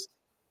 kind of you. Curtis.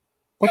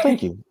 Well,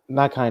 thank you.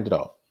 Not kind at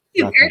all.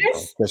 You, Not kind at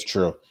all. Curtis? That's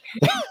true.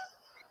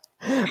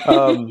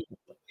 um,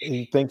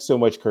 Thanks so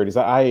much, Curtis.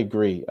 I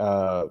agree.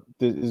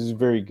 This is a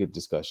very good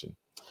discussion.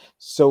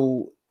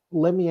 So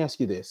let me ask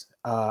you this.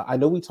 I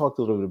know we talked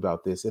a little bit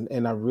about this,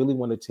 and I really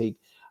want to take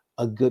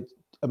a good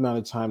amount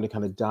of time to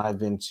kind of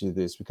dive into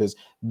this because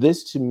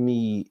this to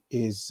me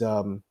is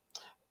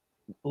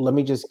let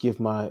me just give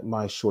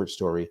my short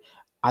story.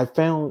 I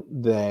found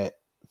that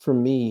for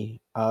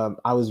me,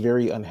 I was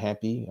very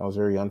unhappy. I was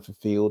very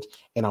unfulfilled,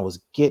 and I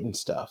was getting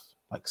stuff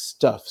like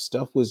stuff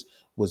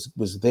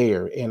was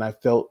there, and I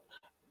felt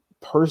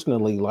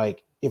personally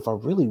like if I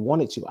really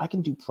wanted to, I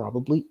can do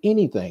probably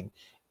anything,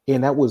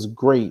 and that was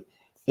great.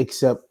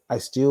 Except I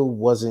still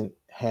wasn't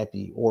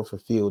happy or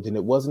fulfilled, and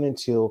it wasn't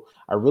until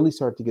I really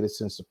started to get a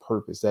sense of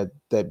purpose,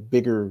 that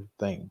bigger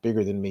thing,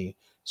 bigger than me,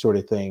 sort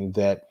of thing,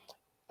 that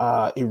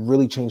it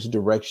really changed the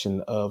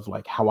direction of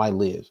like how I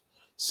live.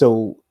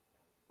 So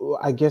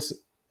I guess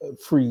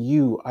for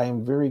you, I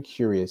am very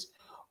curious.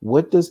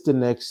 What does the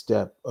next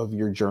step of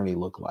your journey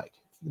look like?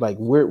 Like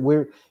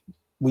where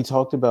we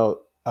talked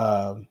about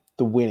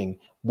the winning.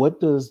 What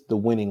does the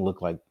winning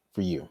look like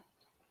for you?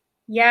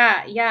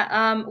 Yeah,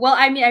 yeah. Well,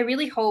 I mean, I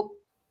really hope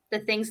the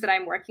things that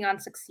I'm working on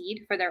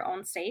succeed for their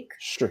own sake.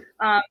 Sure.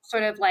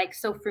 Sort of like,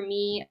 so for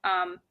me,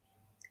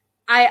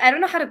 I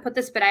don't know how to put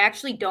this, but I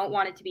actually don't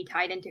want it to be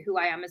tied into who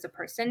I am as a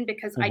person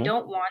because I Hmm.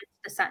 don't want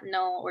the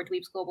Sentinel or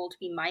Dweebs Global to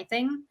be my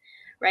thing,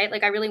 right?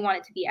 Like I really want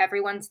it to be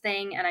everyone's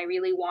thing, and I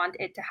really want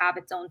it to have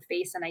its own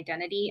face and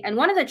identity. And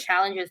one of the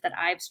challenges that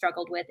I've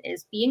struggled with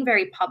is being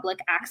very public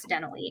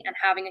accidentally and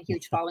having a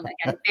huge following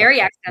again, very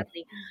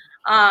accidentally.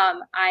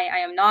 I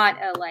am not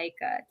a like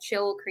a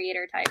chill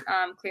creator type,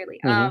 clearly.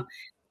 Hmm.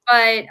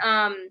 But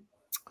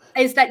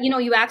is that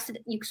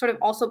you sort of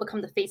also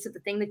become the face of the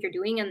thing that you're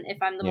doing, and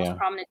if I'm the most Yeah.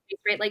 prominent face,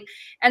 right? Like,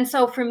 and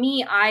so for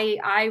me,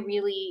 I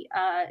really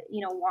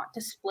want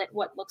to split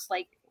what looks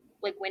like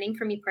winning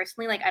for me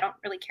personally. Like I don't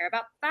really care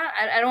about that.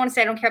 I don't want to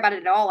say I don't care about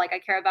it at all. Like I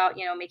care about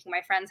making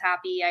my friends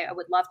happy. I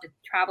would love to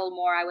travel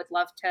more. I would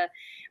love to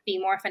be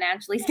more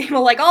financially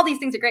stable. Like all these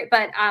things are great,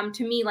 but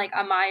to me, like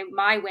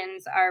my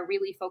wins are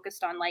really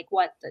focused on like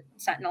what the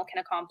Sentinel can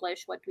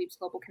accomplish, what Dweebs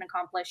Global can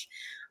accomplish.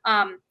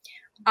 um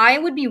I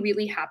would be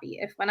really happy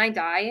if when I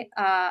die,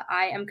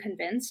 I am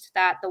convinced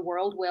that the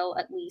world will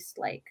at least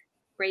like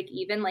break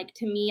even. Like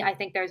to me, I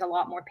think there's a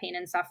lot more pain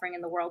and suffering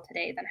in the world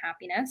today than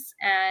happiness.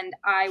 And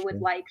I would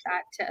Sure. like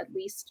that to at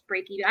least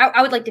break even.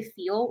 I would like to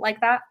feel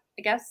like that,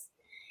 I guess.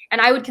 And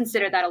I would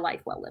consider that a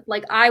life well lived.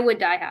 Like I would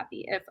die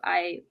happy if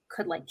I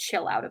could like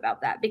chill out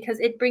about that because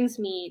it brings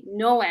me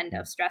no end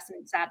of stress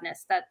and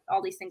sadness that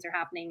all these things are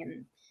happening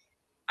and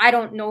I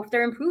don't know if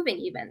they're improving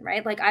even,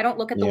 right? Like I don't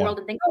look at the Yeah. world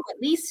and think, oh,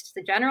 at least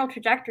the general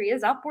trajectory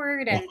is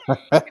upward and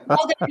it's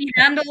all gonna be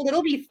handled,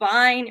 it'll be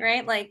fine,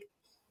 right? Like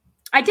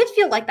I did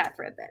feel like that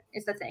for a bit,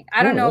 is the thing.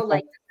 I don't Mm, know, okay.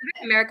 like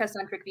America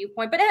centric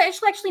viewpoint, but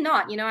it's actually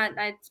not. You know,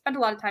 I spent a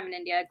lot of time in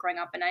India growing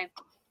up, and I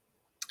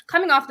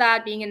coming off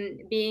that being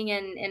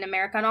in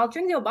America and all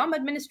during the Obama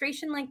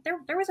administration, like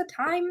there was a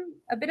time,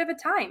 a bit of a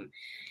time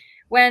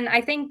when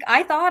I think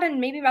I thought, and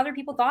maybe other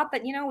people thought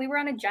that we were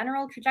on a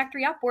general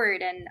trajectory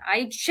upward, and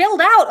I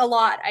chilled out a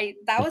lot. I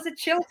that was a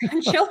chiller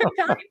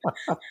time.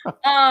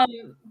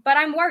 But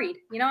I'm worried.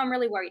 I'm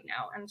really worried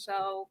now, and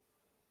so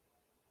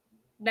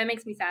that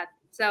makes me sad.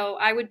 So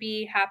I would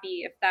be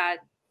happy if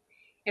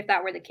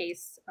that were the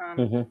case.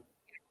 Hmm.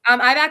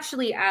 I've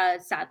actually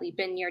sadly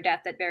been near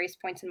death at various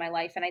points in my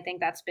life, and I think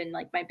that's been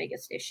like my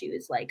biggest issue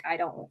is like I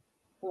don't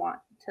want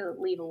to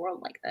leave a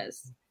world like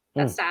this.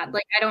 That's Mm. sad.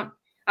 Like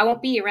I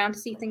won't be around to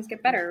see things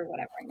get better or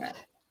whatever. And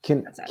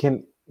Can that's sad.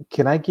 can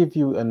can I give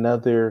you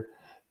another?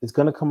 It's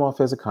going to come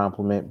off as a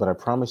compliment, but I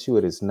promise you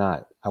it is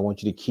not. I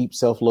want you to keep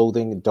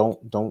self-loathing.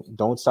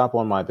 Don't stop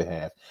on my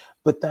behalf.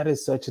 But that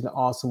is such an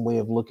awesome way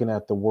of looking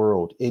at the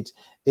world. It's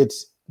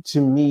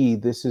to me,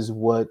 this is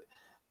what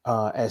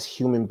as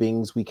human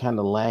beings we kind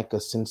of lack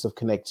a sense of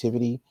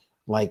connectivity.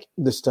 Like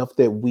the stuff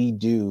that we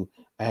do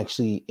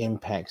actually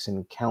impacts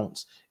and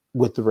counts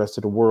with the rest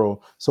of the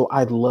world. So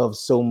I'd love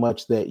so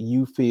much that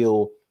you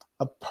feel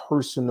a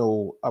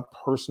personal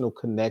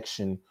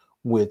connection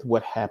with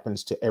what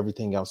happens to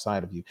everything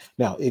outside of you.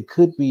 Now, it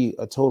could be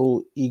a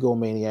total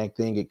egomaniac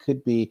thing. It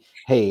could be,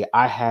 hey,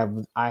 I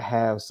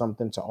have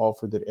something to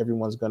offer that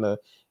everyone's gonna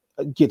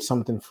get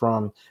something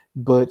from,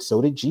 but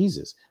so did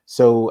Jesus.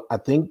 So I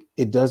think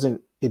it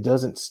doesn't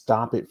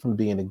stop it from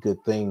being a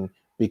good thing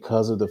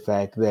because of the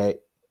fact that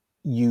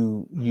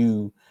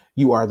you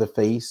are the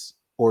face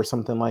or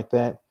something like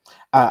that.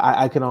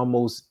 I can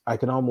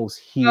almost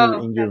hear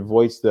Oh, in your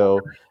voice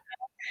though.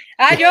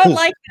 I don't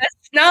like this.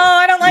 No,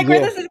 I don't like where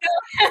Yeah. this is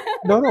going.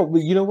 No, no,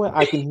 but you know what?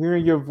 I can hear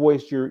in your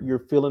voice your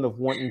feeling of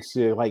wanting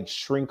to like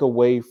shrink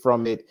away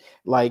from it,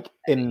 like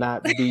and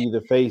not be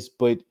the face.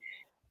 But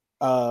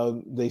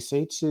they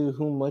say to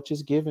whom much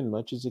is given,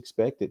 much is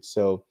expected.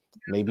 So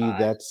maybe God.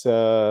 that's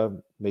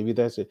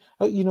it.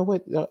 Oh, you know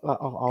what?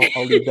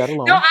 I'll leave that No,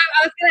 alone.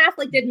 I was gonna ask,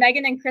 like, did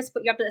Megan and Chris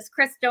put you up to this?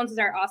 Chris Jones is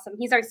our awesome.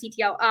 He's our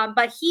CTO.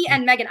 But he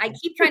and Megan, I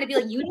keep trying to be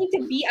like, you need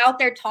to be out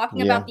there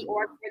talking Yeah, about the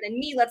org more than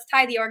me. Let's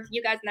tie the org to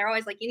you guys, and they're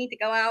always like, you need to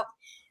go out.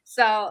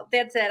 So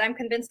that's it. I'm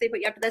convinced they put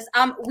you up to this.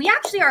 We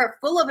actually are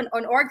full of an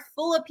org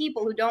full of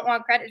people who don't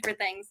want credit for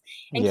things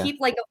and yeah. keep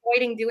like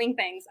avoiding doing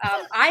things.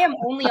 I am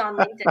only on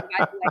LinkedIn,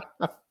 by the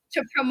way,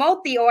 to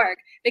promote the org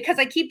because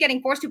I keep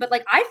getting forced to, but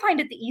like I find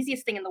it the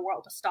easiest thing in the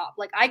world to stop.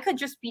 Like I could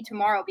just be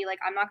tomorrow, be like,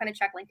 I'm not going to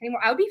check LinkedIn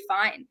anymore. I would be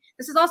fine.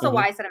 This is also Hmm.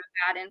 why I said I'm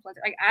a bad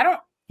influencer. Like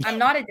I'm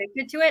not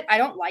addicted to it. I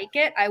don't like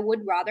it. I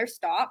would rather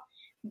stop,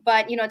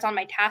 but it's on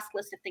my task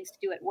list of things to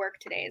do at work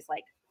today is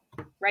like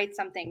write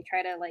something,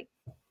 try to like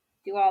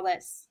do all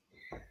this.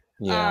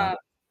 Yeah. Um,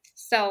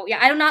 so yeah,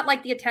 I do not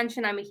like the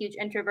attention. I'm a huge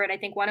introvert. I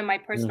think one of my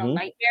personal Hmm.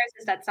 nightmares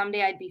is that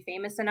someday I'd be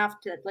famous enough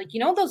to like,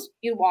 those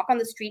you walk on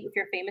the street with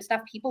your famous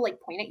stuff, people like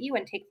point at you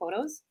and take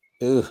photos.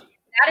 Ugh.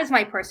 That is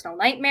my personal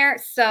nightmare.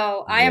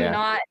 So I am Yeah.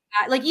 not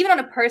like even on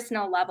a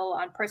personal level,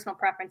 on personal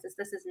preferences,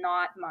 this is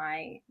not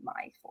my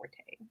forte.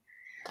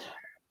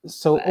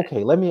 So But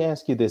okay, let me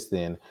ask you this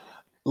then.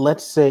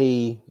 Let's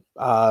say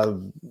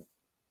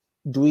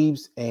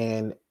Dweebs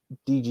and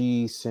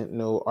DG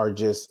Sentinel are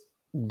just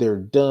they're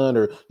done,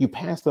 or you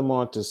pass them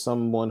on to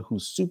someone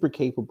who's super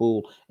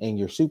capable and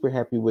you're super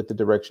happy with the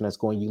direction that's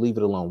going, you leave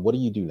it alone. What do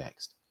you do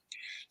next?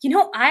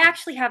 I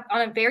actually have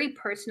on a very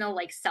personal,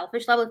 like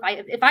selfish level,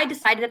 if I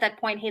decided at that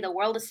point, hey, the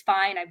world is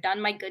fine, I've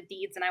done my good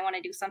deeds and I want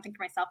to do something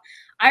for myself,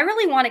 I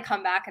really want to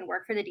come back and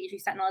work for the DG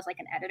Sentinel as like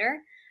an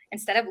editor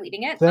instead of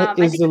leading it. That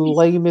I is think the it'd be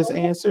lamest so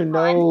much answer.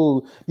 fun.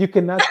 No, you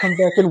cannot come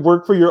back and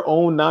work for your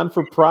own No, no,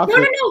 non-for-profit.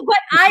 no. But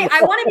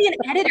I want to be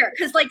an editor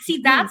because, like,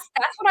 see, that's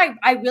what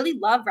I really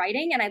love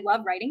writing, and I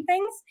love writing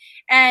things.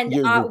 And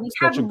You're we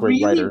have such a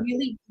great really, writer.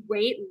 really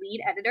great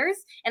lead editors,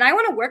 and I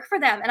want to work for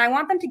them, and I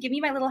want them to give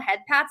me my little head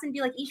pats and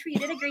be like, "Ishri, you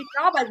did a great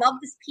job. I love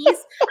this piece.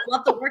 I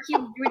love the work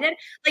you did."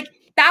 Like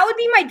that would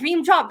be my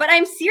dream job. But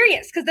I'm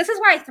serious because this is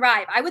where I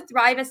thrive. I would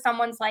thrive as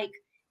someone's like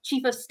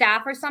chief of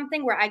staff or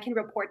something where I can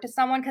report to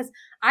someone because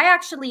I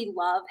actually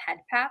love head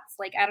pats.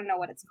 Like I don't know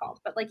what it's called,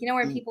 but like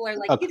where E- people are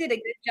like, A "You did a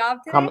good job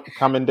today."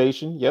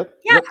 commendation. Yep,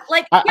 Yeah, yep.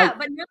 like I yeah,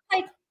 but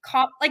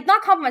not like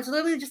not compliments.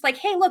 Literally just like,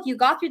 hey, look, you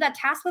got through that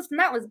task list, and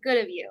that was good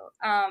of you.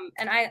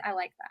 And I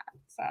like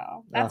that.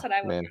 So that's oh what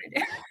I would man, want to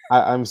do.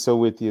 I'm so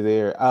with you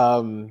there.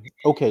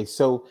 Okay,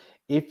 so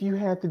if you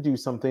had to do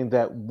something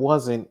that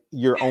wasn't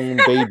your own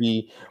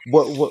baby,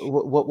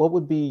 what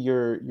would be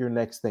your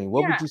next thing?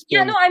 What would Yeah. you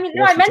Yeah, no, spend I mean, the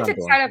no, rest I of meant your time it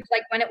doing? kind of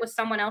like when it was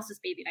someone else's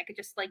baby and I could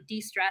just like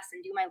de-stress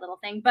and do my little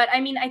thing. But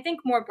I mean, I think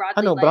more I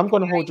broadly, know, but I'm like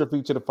going to hold your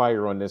feet to the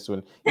fire on this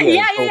one. yeah, Yeah.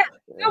 yeah, So yeah.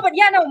 No, but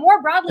yeah, no,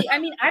 more broadly, I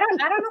mean, I don't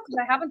know because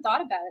I haven't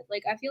thought about it.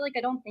 Like, I feel like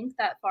I don't think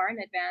that far in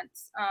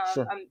advance.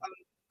 sure. I'm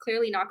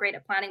clearly not great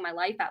at planning my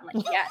life out. I'm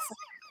like, yes,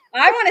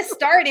 I want to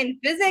start in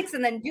physics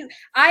and then do.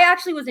 I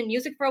actually was in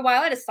music for a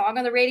while. I had a song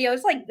on the radio.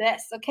 It's like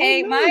this, Oh,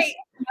 okay? nice.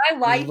 My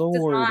life does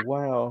Lord, not.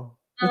 wow.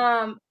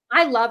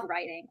 I love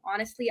writing.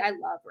 Honestly, I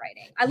love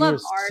writing. I love You're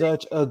art.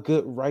 such a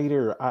good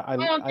writer.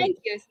 Oh, thank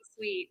you. So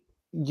sweet.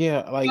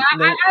 Yeah, Yeah, like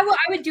no, I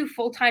would do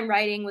full-time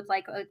writing with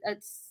like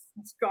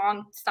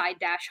strong side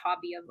dash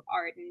hobby of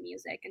art and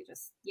music and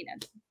just,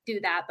 do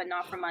that, but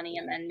not for money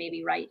and then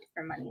maybe write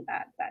for money.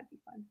 That'd be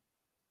fun.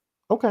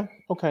 okay,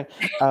 okay.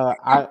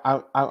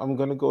 I'm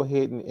gonna go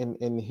ahead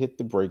and hit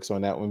the brakes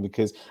on that one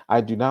because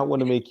I do not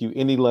want to make you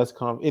any less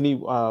any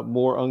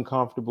more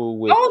uncomfortable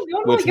Oh, no,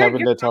 no, with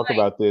having you're to talk fine.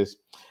 about this.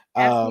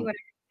 Ask me Um, what.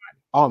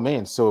 oh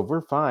man, so if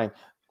we're fine,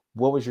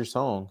 what was your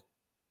song?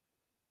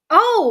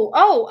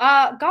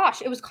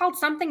 Gosh, it was called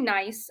Something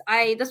Nice.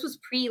 This was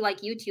pre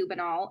like YouTube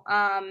and all.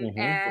 Hmm.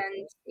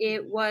 And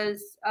it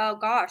was, oh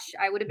gosh,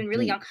 I would have been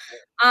really Do young.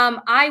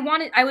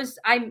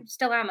 I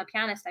still am a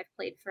pianist. I've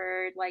played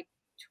for like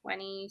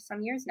 20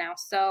 some years now.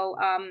 So,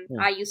 hmm.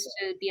 I used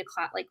to be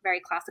like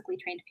very classically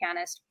trained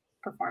pianist,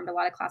 performed a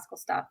lot of classical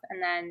stuff,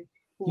 and then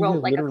You wrote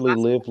have like a literally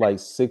classical. lived like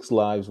 6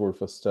 lives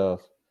worth of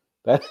stuff.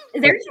 That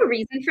There's a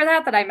reason for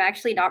that I'm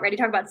actually not ready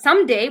to talk about.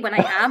 Someday when I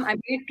am, I'm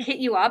going to hit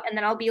you up and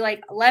then I'll be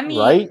like, let me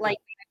right? like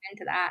dive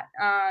into that.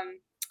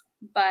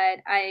 But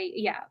I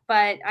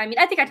mean,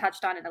 I think I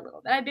touched on it a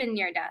little bit. I've been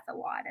near death a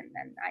lot, and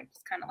then I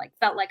just kind of like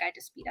felt like I had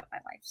to speed up my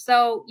life.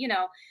 So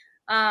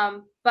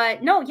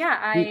but no,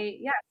 yeah,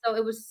 You- So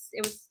it was,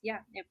 yeah.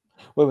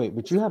 wait,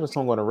 but you had a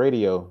song on the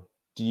radio.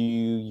 Do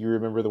you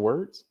remember the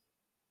words?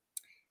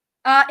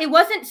 It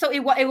wasn't. So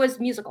it was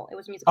musical. It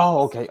was musical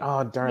Oh, based. okay.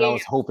 Oh, darn, I Yeah,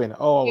 was hoping.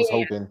 Oh, I yeah, was yeah,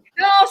 yeah. hoping.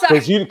 No, sorry.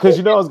 Because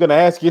I was gonna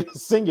ask you to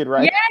sing it, Yeah,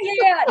 right? yeah,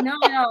 yeah. No,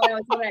 no, no,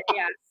 it's not.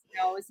 Yes,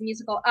 no, it's a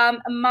musical. I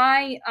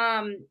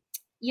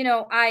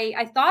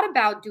thought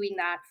about doing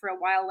that for a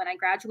while when I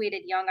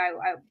graduated young. I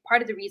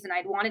part of the reason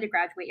I'd wanted to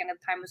graduate young at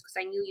the time was because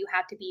I knew you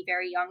had to be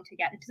very young to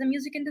get into the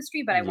music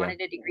industry, but I Yeah.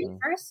 wanted a degree Mm.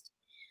 first.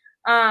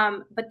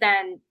 But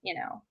then,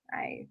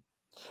 I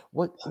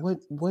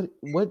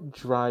What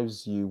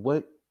drives you?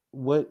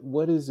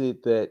 What is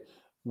it that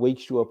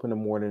wakes you up in the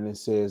morning and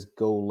says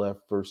go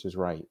left versus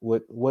right?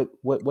 What my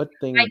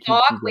thing keeps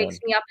dog you wakes going?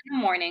 me up in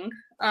the morning.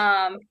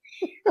 Um,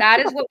 that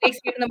is what wakes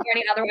me up in the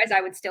morning. Otherwise, I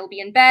would still be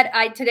in bed.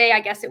 I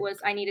guess it was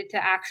I needed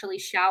to actually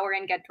shower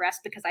and get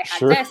dressed because I had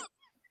Sure. this.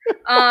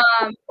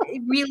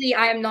 Really,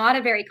 I am not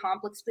a very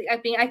complex. I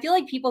feel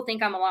like people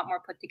think I'm a lot more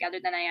put together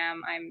than I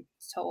am. I'm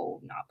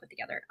so not put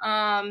together.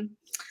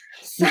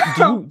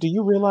 So Do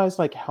you realize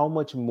like how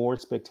much more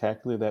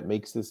spectacular that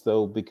makes this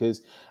though?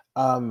 Because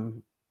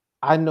um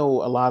I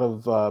know a lot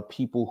of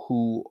people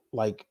who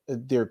like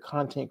they're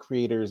content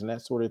creators and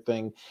that sort of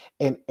thing,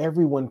 and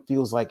everyone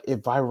feels like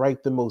if I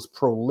write the most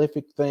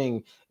prolific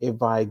thing,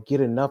 if I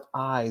get enough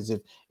eyes,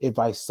 if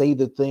I say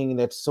the thing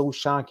that's so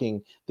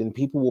shocking, then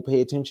people will pay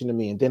attention to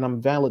me, and then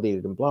I'm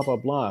validated and blah blah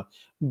blah.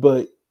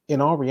 But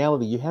in all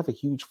reality, you have a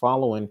huge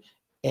following,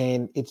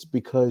 and it's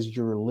because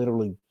you're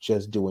literally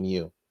just doing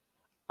you.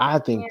 I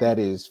think yeah, that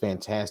is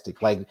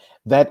fantastic. Like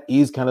that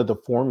is kind of the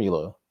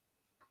formula.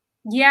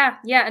 yeah,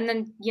 yeah, and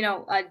then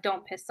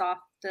don't piss off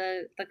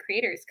the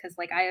creators because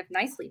like I have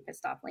nicely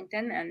pissed off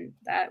LinkedIn, and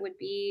that would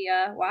be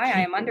why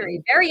I am under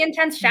a very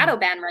intense shadow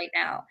ban right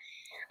now.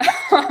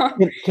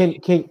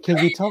 Can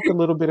you talk a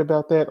little bit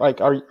about that?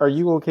 Like, are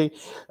you okay?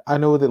 I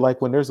know that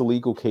like when there's a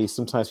legal case,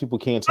 sometimes people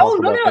can't Oh talk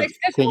no, about no, things.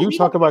 there's Can no you legal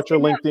talk case about your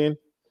right now. LinkedIn?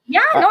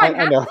 Yeah, no, I'm I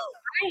happy. know.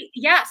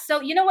 Yeah,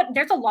 so you know what?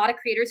 There's a lot of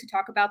creators who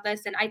talk about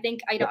this, and I think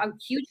I know Yep. a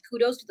huge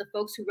kudos to the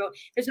folks who wrote.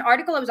 There's an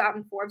article that was out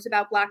in Forbes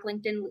about Black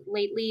LinkedIn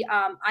lately.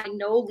 I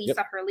know Yep.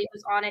 Lisa Hurley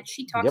was on it.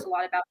 She talks a Yep.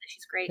 lot about this.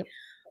 She's great. Yep.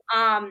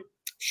 Um,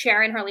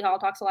 Sharon Hurley Hall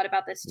talks a lot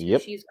about this too.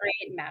 Yep. She's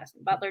great.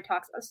 Madison Butler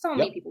talks. So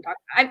many Yep. people talk.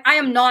 I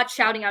am not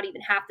shouting out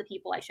even half the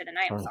people I should, and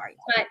I am All right. sorry.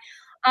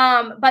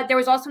 But there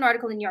was also an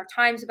article in the New York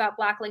Times about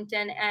Black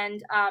LinkedIn,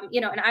 and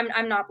and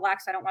I'm not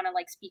Black, so I don't want to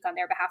like speak on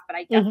their behalf, but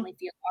I Hmm. definitely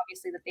feel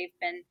obviously that they've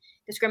been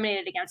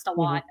discriminated against a Hmm.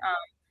 lot.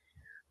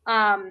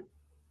 Um,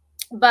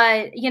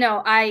 but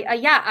I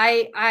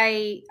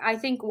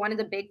think one of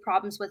the big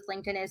problems with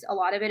LinkedIn is a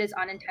lot of it is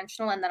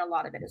unintentional and then a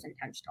lot of it is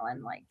intentional,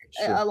 and like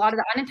a Sure. lot of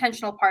the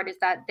unintentional part is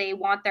that they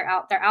want their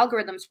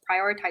algorithms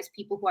prioritize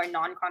people who are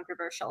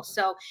non-controversial.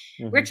 So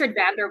Hmm. Richard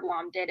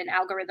Vanderblom did an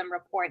algorithm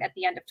report at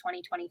the end of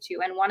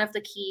 2022, and one of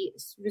the key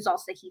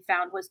results that he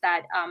found was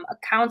that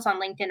accounts on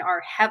LinkedIn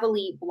are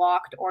heavily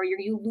blocked, or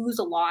you lose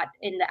a lot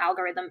in the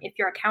algorithm if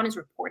your account is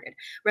reported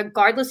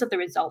regardless of the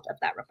result of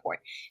that report.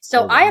 Oh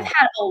So I have wow.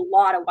 had a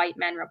lot of white white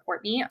men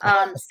report me,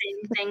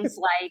 saying things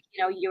like,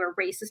 you're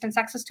racist and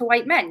sexist to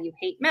white men, you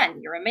hate men,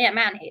 you're a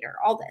man hater,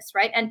 all this,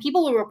 right? And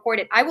people will report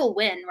it. I will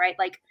win, right?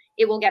 Like,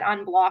 it will get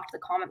unblocked. The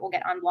comment will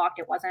get unblocked.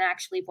 It wasn't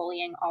actually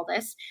bullying, all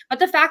this. But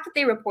the fact that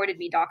they reported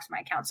me doxed my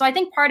account. So I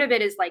think part of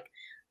it is like,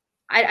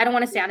 I don't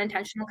want to say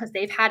unintentional because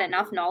they've had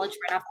enough knowledge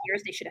for enough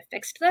years. They should have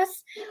fixed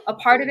this. A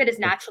part of it is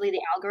naturally the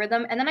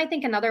algorithm. And then I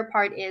think another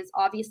part is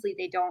obviously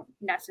they don't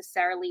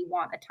necessarily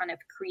want a ton of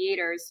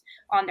creators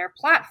on their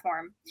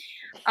platform.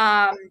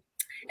 Um,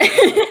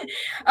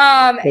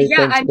 Hey,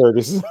 yeah, thanks,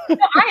 Curtis.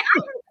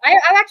 I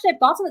actually have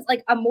thoughts on this.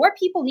 Like, more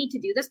people need to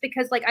do this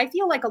because, like, I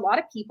feel like a lot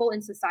of people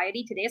in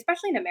society today,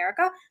 especially in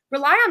America,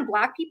 rely on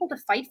Black people to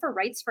fight for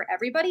rights for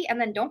everybody,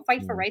 and then don't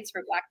fight for Mm. rights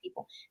for Black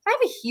people. So I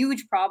have a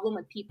huge problem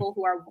with people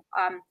who are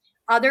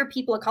other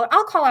people of color.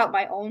 I'll call out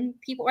my own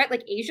people, right?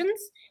 Like Asians.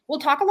 We'll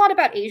talk a lot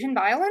about Asian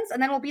violence,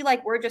 and then we'll be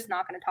like, we're just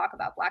not going to talk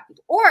about Black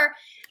people. Or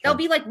they'll Sure.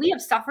 be like, we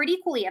have suffered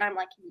equally, and I'm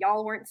like,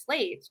 y'all weren't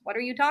slaves. What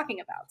are you talking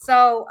about?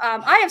 So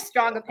I have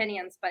strong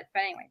opinions, but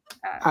anyway,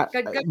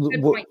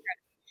 good point.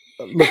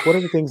 Look, one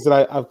of the things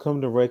that I've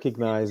come to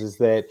recognize is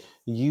that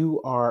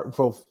you are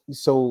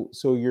so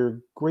you're a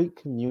great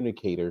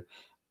communicator.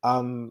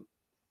 Um,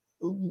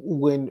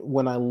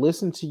 when I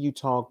listen to you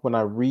talk, when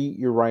I read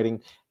your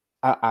writing,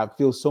 I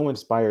feel so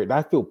inspired.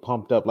 I feel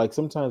pumped up. Like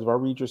sometimes if I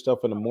read your stuff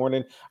in the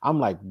morning, I'm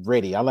like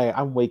ready.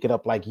 I'm waking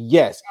up like,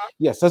 yes,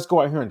 yes, let's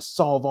go out here and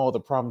solve all the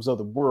problems of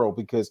the world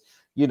because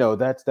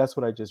that's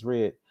what I just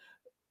read.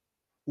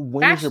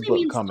 When That is your actually book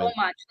means so coming?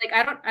 much. Like,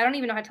 I don't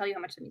even know how to tell you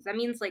how much that means. That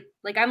means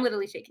like I'm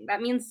literally shaking.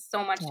 That means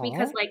so much to me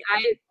because Oh, like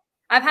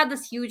I've had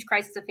this huge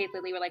crisis of faith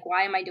lately where like,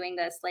 why am I doing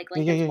this? Like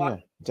yeah, yeah, Lincoln's yeah, walking. yeah,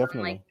 I'm like,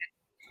 definitely.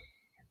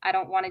 I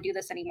don't want to do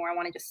this anymore. I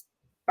want to just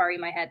bury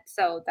my head.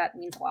 So that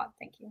means a lot.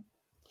 Thank you.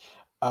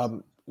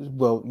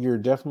 Well, you're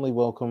definitely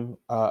welcome.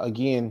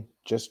 Again,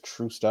 just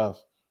true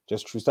stuff.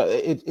 Just true stuff.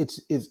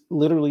 It's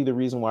literally the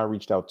reason why I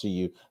reached out to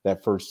you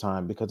that first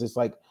time because it's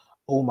like,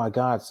 oh my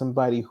God,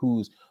 somebody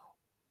who's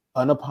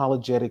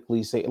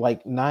unapologetically say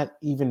like not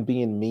even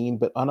being mean,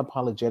 but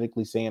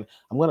unapologetically saying,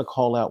 I'm gonna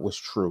call out what's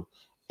true.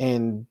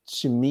 And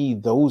to me,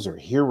 those are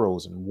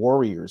heroes and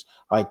warriors.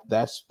 Like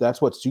that's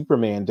what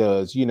Superman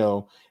does.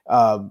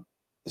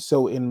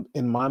 So in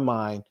my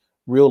mind,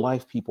 real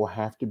life people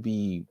have to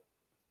be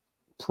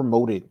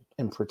promoted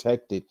and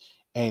protected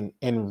and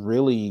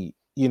really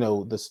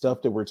the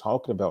stuff that we're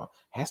talking about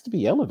has to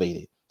be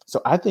elevated.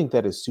 So I think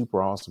that is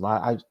super awesome.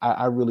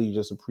 I really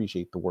just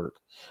appreciate the work.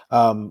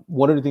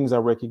 One of the things I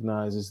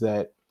recognize is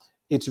that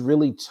it's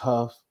really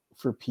tough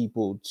for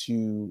people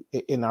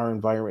in our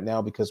environment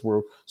now because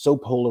we're so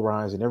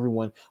polarized and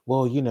everyone,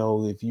 well,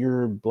 if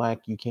you're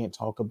black you can't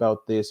talk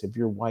about this, if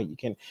you're white you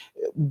can't.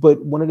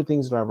 But one of the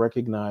things that I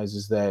recognize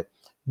is that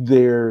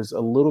there's a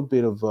little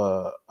bit of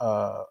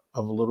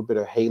a little bit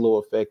of halo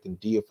effect and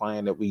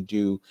deifying that we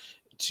do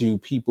to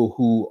people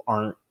who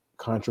aren't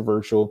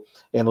controversial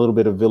and a little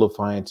bit of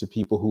vilifying to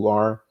people who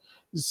are.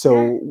 Yeah.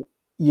 So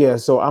yeah,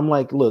 so I'm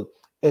like, look,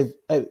 if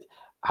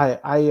I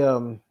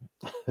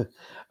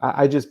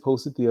I just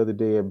posted the other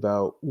day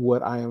about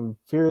what I am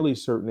fairly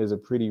certain is a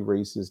pretty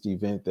racist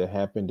event that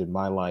happened in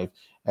my life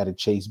at a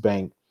Chase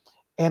Bank,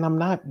 and I'm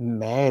not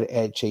mad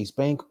at Chase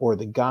Bank or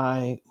the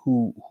guy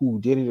who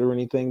did it or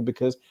anything,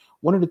 because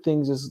one of the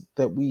things is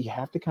that we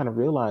have to kind of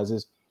realize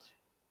is,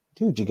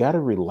 dude, you got to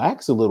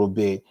relax a little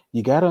bit.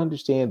 You got to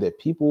understand that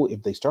people,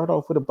 if they start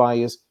off with a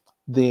bias,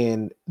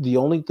 then the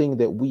only thing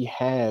that we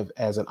have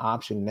as an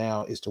option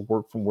now is to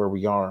work from where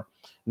we are,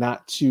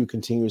 not to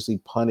continuously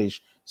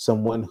punish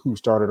someone who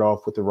started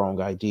off with the wrong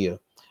idea.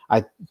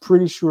 I'm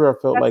pretty sure I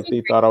felt That's like so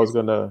they great thought I to was see.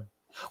 gonna.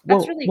 That's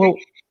Well, really great.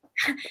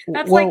 well,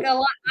 That's like well. a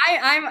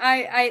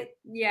lot.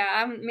 Yeah,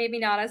 I'm maybe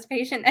not as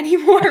patient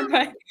anymore,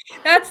 but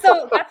that's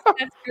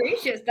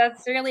gracious.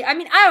 That's really, I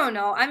mean, I don't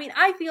know. I mean,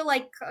 I feel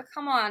like,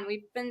 come on,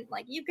 we've been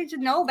like, you should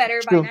know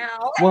better by True.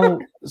 now. Well,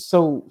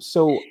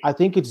 so I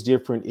think it's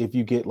different if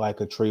you get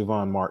like a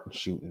Trayvon Martin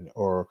shooting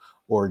or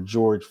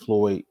George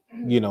Floyd,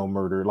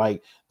 murder.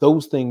 Like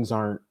those things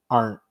aren't.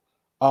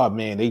 Oh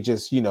man, they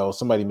just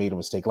somebody made a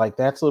mistake. Like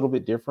that's a little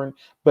bit different.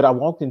 But I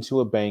walked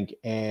into a bank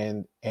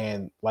and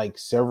like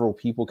several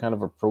people kind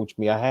of approached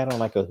me. I had on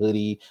like a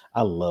hoodie.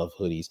 I love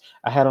hoodies.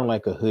 I had on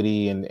like a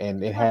hoodie and it I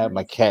love had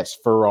my hoodies. cat's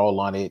fur all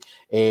on it,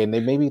 and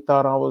they maybe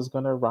thought I was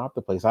gonna rob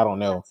the place. I don't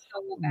know, That's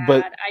so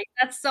but bad.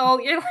 That's so,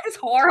 it's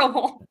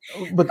horrible.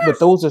 but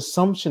those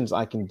assumptions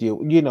I can deal,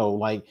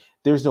 like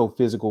there's no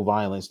physical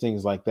violence,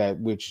 things like that,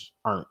 which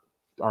aren't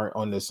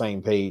on the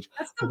same page.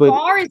 That's the But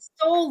bar is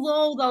so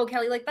low though,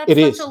 Kelly. Like that's it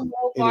such a is,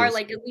 low it bar. is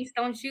Like at least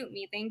don't shoot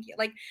me. Thank you.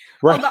 Like,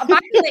 oh, right. but by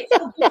the way,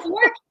 so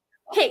before,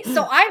 okay,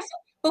 so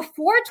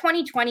before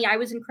 2020, I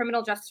was in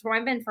criminal justice reform.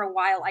 I've been for a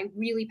while. I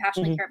really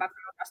passionately Mhm. care about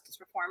criminal justice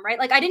reform, right?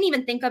 Like I didn't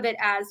even think of it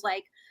as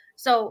like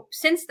So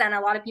since then, a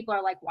lot of people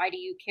are like, why do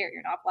you care?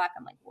 You're not Black.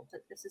 I'm like, well,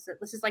 this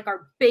is like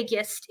our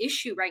biggest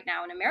issue right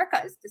now in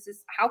America. This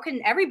is how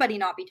can everybody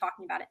not be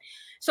talking about it?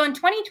 So in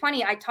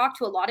 2020, I talked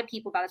to a lot of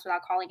people about this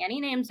without calling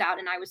any names out.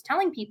 And I was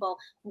telling people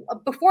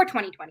before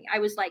 2020, I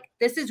was like,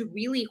 this is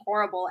really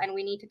horrible and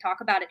we need to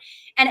talk about it.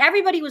 And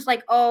everybody was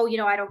like, oh,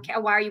 I don't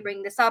care. Why are you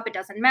bringing this up? It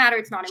doesn't matter.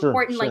 It's not Sure,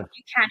 important. Like sure.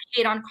 you can't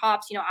hate on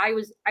cops. I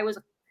was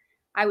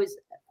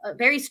a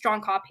very strong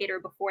cop hater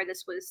before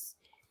this was.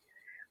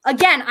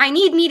 Again, I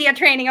need media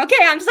training. Okay,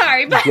 I'm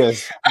sorry, but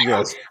Yes,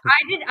 yes.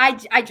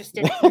 I just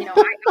didn't. I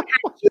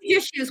had huge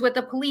issues with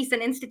the police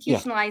and Yeah.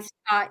 institutionalized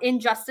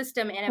unjust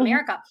system in Mhm,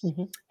 America.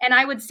 mhm. And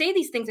I would say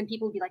these things, and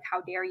people would be like, "How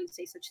dare you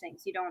say such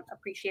things? You don't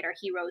appreciate our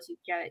heroes. You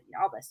get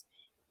all this."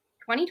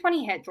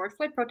 2020 hit. George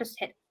Floyd protests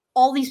hit.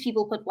 All these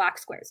people put black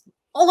squares.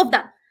 All of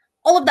them,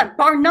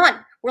 bar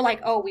none. We're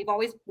like, "Oh, we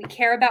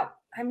care about."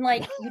 I'm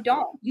like, "You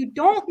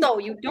don't though.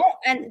 You don't."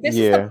 And this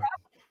is the Yeah. problem.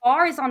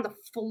 Bar is on the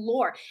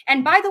floor.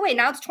 And by the way,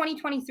 now it's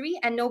 2023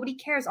 and nobody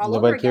cares all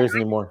over Nobody again. cares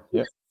anymore. The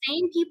Yep.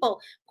 same people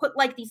put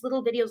like these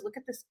little videos. Look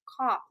at this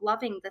cop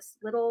loving this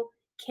little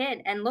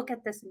kid and look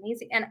at this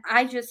amazing. And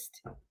I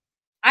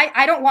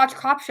don't watch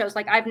cop shows.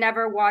 Like I've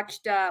never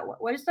watched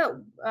what is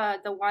the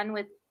one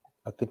with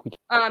I think we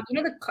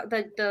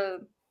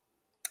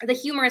the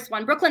humorous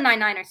one, Brooklyn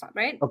Nine-Nine or something,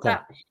 right? okay.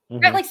 That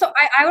right, Mhm. like so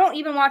I don't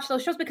even watch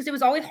those shows because it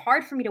was always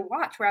hard for me to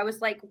watch where I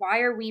was like,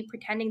 why are we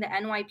pretending the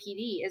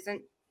NYPD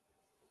isn't.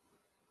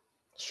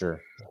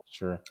 Sure,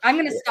 sure. I'm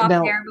gonna stop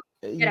Now, there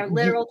before I get a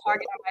literal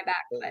target on my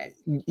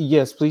back,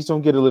 yes, please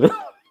don't get a little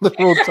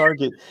literal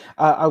target.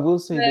 I will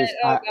say this.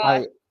 oh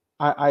gosh.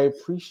 I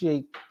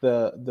appreciate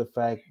the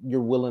fact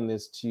your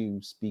willingness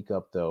to speak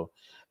up, though.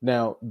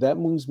 Now that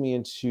moves me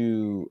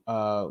into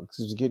because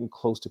it's getting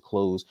close to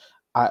close.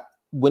 I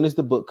When is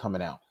the book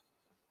coming out?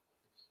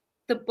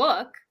 The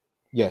book.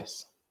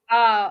 Yes.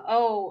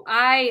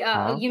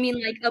 Huh? You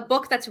mean like a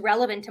book that's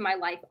relevant to my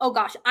life? Oh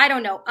gosh, I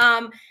don't know.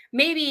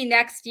 Maybe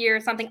next year or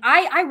something.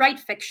 I write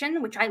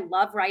fiction, which I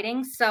love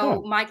writing.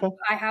 So Oh, okay.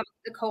 I have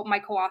my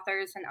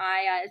co-authors and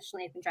it's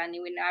Nathan Jenny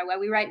and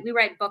we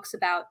write books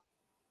about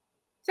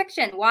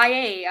fiction,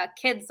 YA,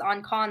 kids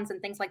on cons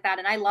and things like that.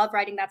 And I love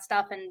writing that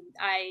stuff, and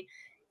I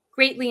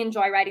greatly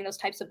enjoy writing those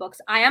types of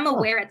books. I am Oh,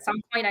 aware at some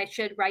point I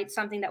should write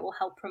something that will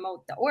help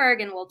promote the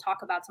org and we'll talk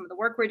about some of the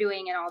work we're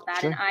doing and all of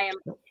that. And sure. I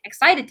am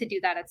excited to do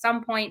that at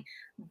some point,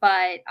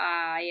 but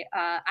I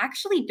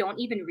actually don't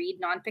even read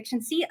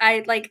nonfiction. See,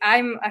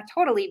 I'm a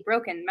totally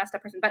broken, messed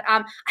up person, but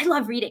I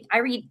love reading. I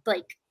read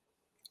like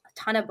a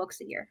ton of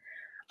books a year,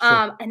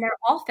 Sure. and they're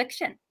all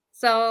fiction.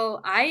 So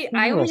I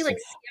only like Interesting.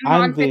 skim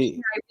I'm nonfiction.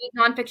 the I read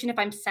nonfiction if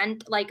I'm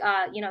sent like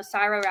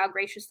Sarah Rao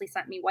graciously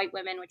sent me White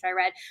Women, which I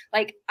read.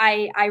 Like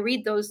I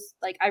read those,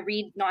 like I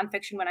read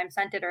nonfiction when I'm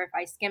sent it, or if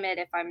I skim it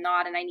if I'm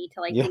not and I need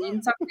to like yeah.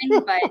 glean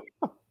something.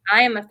 But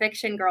I am a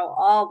fiction girl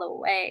all the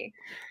way.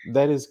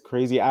 That is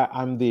crazy.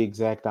 I'm the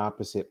exact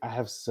opposite. I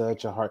have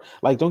such a heart.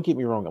 Like, don't get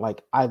me wrong.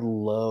 Like, I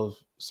love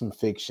some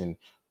fiction.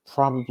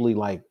 Probably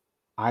like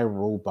I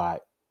Robot,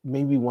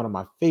 maybe one of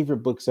my favorite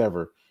books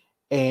ever.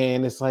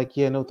 And it's like,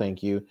 yeah, no,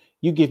 thank you.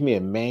 You give me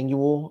a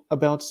manual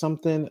about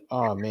something.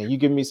 Oh man, you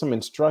give me some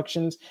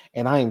instructions,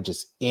 and I am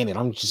just in it.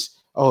 I'm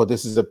just, oh,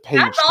 this is a That's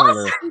page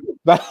turner. awesome.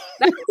 That-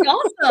 That's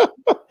awesome.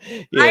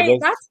 yeah, I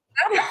that's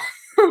that,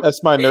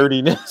 that's my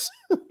nerdiness.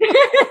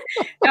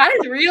 that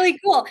is really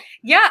cool.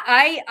 Yeah,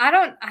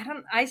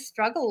 I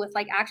struggle with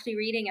like actually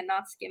reading and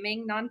not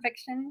skimming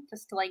nonfiction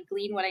just to like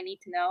glean what I need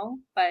to know,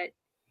 but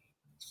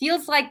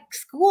feels like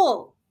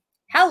school.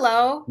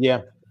 Hello.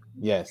 Yeah.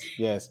 Yes.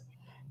 Yes.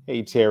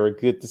 Hey, Tara.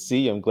 Good to see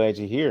you. I'm glad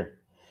you're here.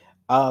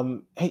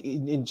 Hey,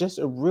 and just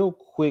a real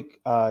quick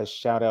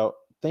shout out.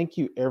 Thank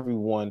you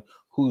everyone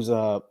who's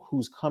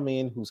come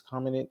in, who's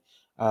commented.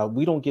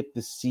 We don't get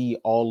to see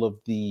all of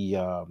the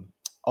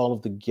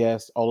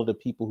guests, all of the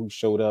people who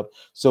showed up.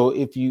 So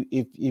if you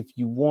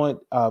want,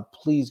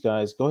 please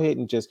guys, go ahead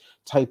and just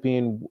type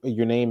in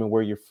your name and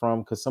where you're from,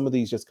 because some of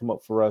these just come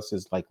up for us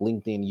as like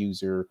LinkedIn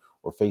user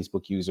or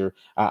Facebook user.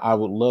 I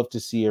would love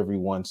to see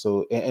everyone.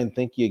 So and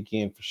thank you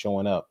again for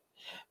showing up.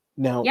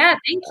 Now, Yeah,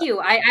 thank you.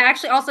 I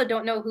actually also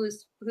don't know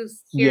who's yeah,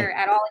 here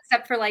at all,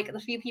 except for like the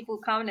few people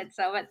who commented.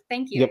 So, but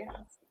thank you. yep. Yeah,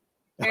 it's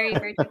very,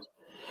 very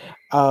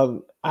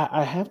touching.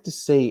 I have to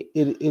say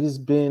it has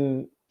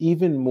been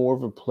even more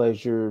of a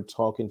pleasure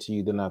talking to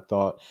you than I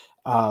thought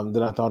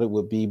it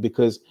would be,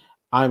 because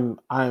I'm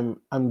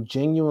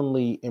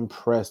genuinely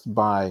impressed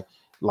by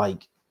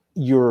like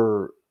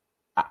your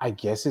I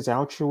guess it's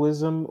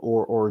altruism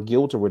or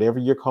guilt or whatever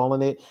you're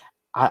calling it.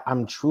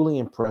 I'm truly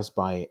impressed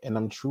by it, and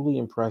I'm truly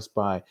impressed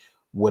by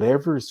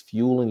whatever is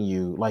fueling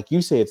you. Like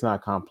you say, it's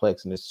not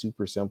complex and it's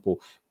super simple,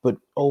 but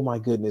oh my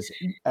goodness,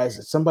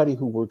 as somebody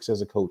who works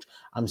as a coach,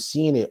 I'm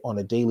seeing it on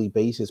a daily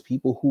basis.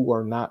 People who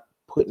are not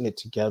putting it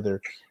together.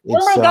 Oh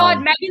It's my God,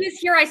 Megan is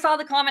here. I saw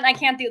the comment. I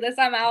can't do this.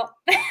 I'm out.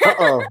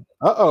 uh-oh,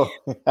 uh-oh.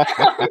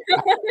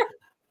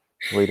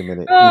 Wait a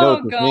minute. You know what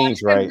Oh this gosh,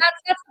 means, right?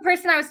 that's the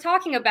person I was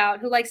talking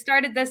about who like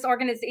started this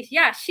organization.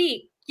 Yeah,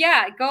 she.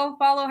 Yeah, go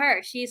follow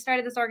her. She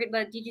started the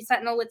DG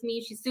Sentinel with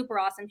me. She's super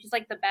awesome. She's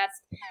like the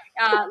best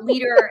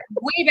leader,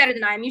 way better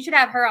than I am. You should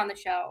have her on the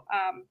show.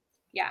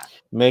 Yeah.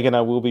 Megan,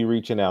 I will be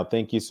reaching out.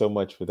 Thank you so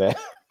much for that.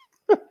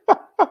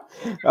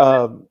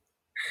 um,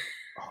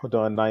 Hold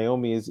on.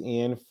 Naomi is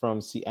in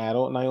from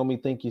Seattle. Naomi,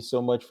 thank you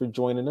so much for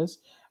joining us.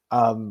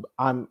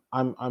 I'm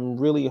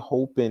really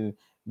hoping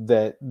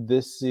that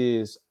this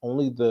is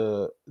only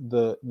the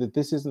that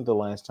this isn't the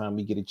last time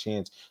we get a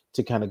chance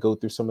to kind of go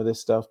through some of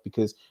this stuff,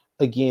 because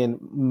again,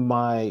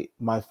 my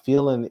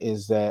feeling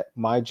is that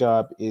my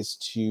job is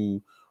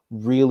to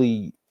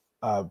really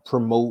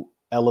promote,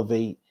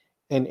 elevate,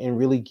 and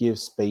really give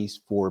space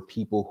for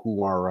people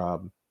who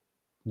are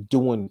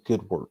doing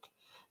good work.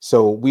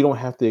 So we don't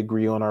have to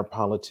agree on our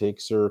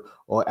politics, or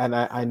and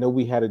I know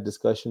we had a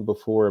discussion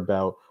before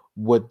about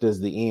what does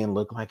the end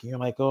look like. And you're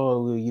like,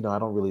 oh, I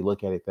don't really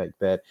look at it like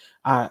that.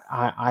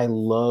 I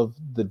love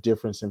the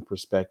difference in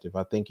perspective.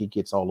 I think it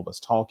gets all of us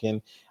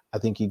talking. I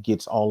think it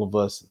gets all of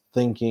us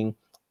thinking.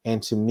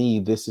 And to me,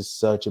 this is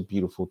such a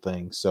beautiful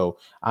thing. So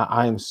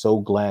I am so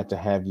glad to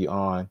have you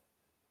on.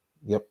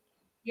 Yep,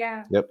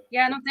 Yeah. yep,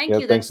 Yeah, no, thank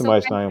yep. you. Thanks That's so so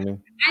much, kind. Naomi.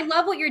 I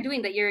love what you're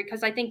doing,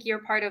 because I think you're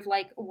part of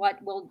like what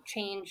will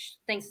change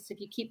things if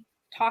you keep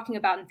talking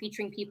about and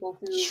featuring people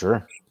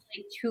Sure.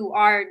 who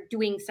are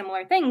doing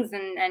similar things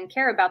and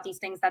care about these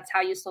things. That's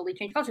how you slowly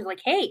change culture. Like,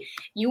 hey,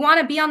 you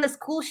want to be on this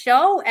cool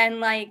show and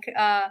like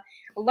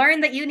learn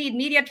that you need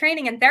media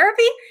training and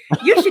therapy?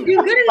 You should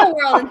do good in the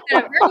world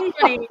instead of earning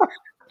money.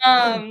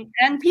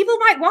 And people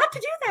might want to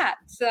do that.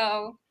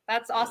 So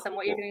that's awesome.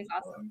 What you're doing is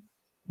awesome.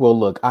 Well,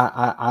 look,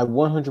 I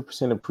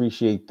 100%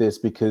 appreciate this,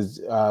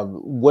 because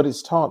what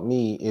it's taught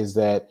me is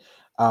that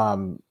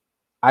um,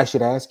 I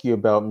should ask you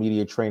about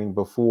media training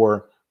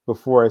before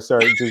I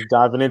start just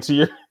diving into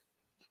your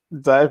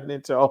diving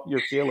into all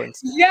your feelings.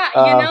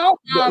 Yeah,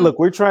 Look,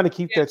 we're trying to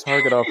keep that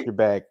target off your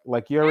back.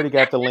 Like, you already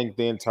got the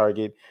LinkedIn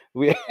target.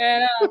 We,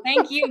 yeah, no,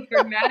 thank you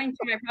for adding to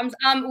my problems.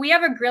 We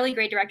have a really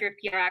great director of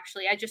PR.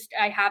 Actually,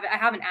 I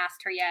haven't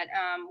asked her yet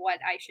what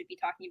I should be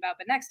talking about,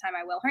 but next time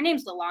I will. Her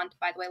name's Lalonde,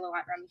 by the way.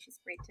 Lalonde Remy, she's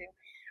great too.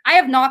 I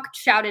have not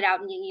shouted out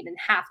even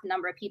half the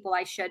number of people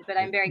I should, but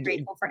I'm very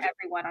grateful for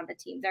everyone on the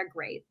team. They're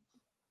great.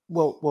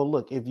 well,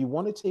 look, if you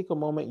want to take a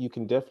moment, you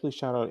can definitely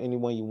shout out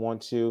anyone you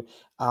want to.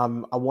 I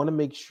want to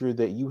make sure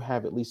that you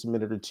have at least a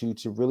minute or two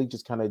to really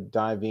just kind of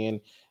dive in,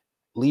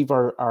 leave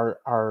our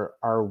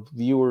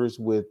viewers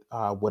with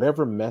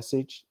whatever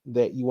message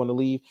that you want to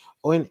leave.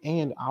 Oh,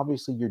 and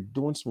obviously you're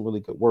doing some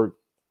really good work.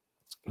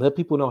 Let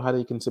people know how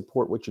they can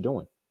support what you're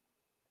doing.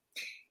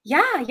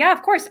 Yeah, yeah,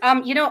 of course.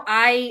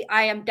 I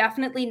am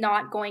definitely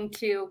not going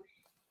to.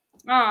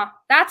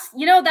 That's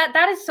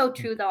that is so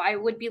true though. I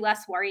would be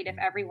less worried if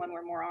everyone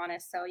were more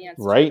honest. So it's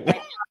true. Right.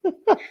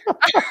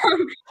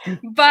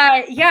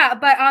 But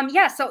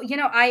so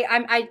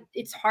I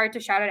it's hard to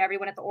shout out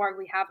everyone at the org.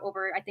 We have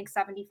over, I think,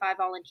 75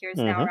 volunteers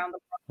now Hmm. around the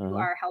world who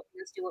Hmm. are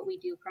helping us do what we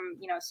do, from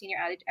senior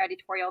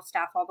editorial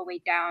staff all the way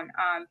down.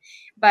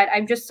 But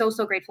I'm just so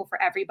grateful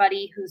for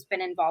everybody who's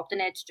been involved in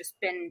it. It's just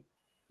been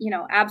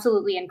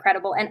absolutely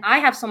incredible, and I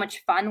have so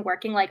much fun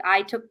working. Like,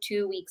 I took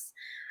 2 weeks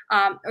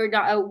or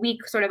not, a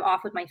week sort of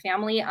off with my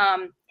family.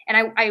 And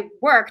I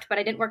worked, but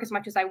I didn't work as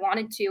much as I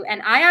wanted to.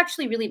 And I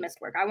actually really missed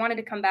work. I wanted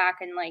to come back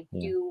and like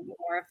Yeah, do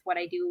more of what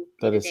I do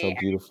day that to is day. so And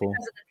it's beautiful.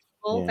 because of the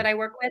people Yeah. that I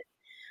work with.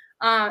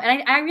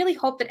 And I really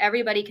hope that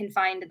everybody can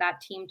find that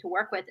team to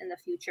work with in the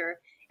future.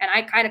 And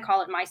I kind of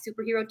call it my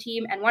superhero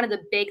team. And one of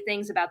the big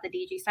things about the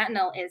DG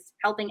Sentinel is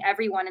helping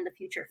everyone in the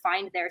future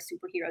find their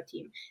superhero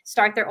team,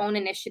 start their own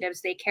initiatives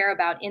they care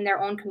about in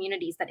their own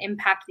communities that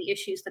impact the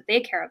issues that they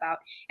care about,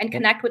 and Yep.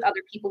 connect with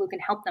other people who can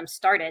help them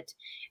start it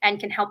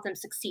and can help them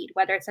succeed,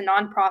 whether it's a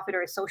nonprofit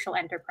or a social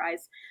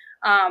enterprise.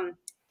 Um,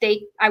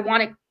 I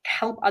want to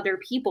help other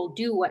people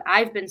do what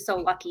I've been so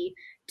lucky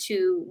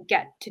to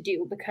get to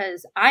do,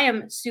 because I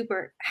am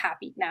super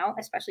happy now,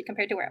 especially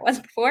compared to where I was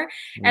before.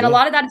 And a Yeah.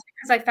 lot of that is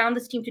because I found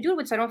this team to do it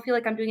with. So I don't feel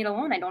like I'm doing it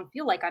alone. I don't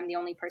feel like I'm the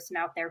only person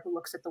out there who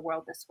looks at the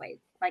world this way.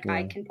 Like, I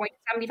Yeah. can point to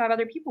 75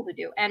 other people who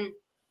do. And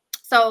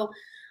so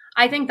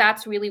I think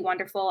that's really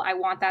wonderful. I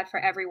want that for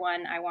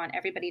everyone. I want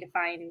everybody to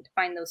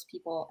find those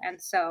people. And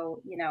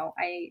so,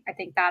 I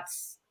think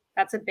that's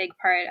a big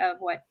part of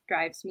what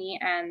drives me.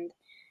 And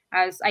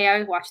I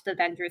always watched the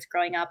Avengers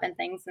growing up and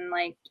things, and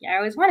like, I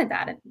always wanted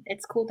that, and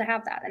it's cool to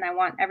have that, and I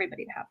want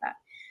everybody to have that.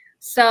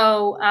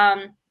 So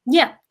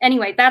yeah.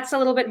 Anyway, that's a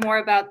little bit more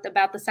about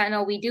the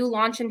Sentinel. We do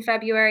launch in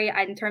February.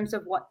 In terms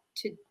of what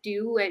to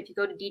do, if you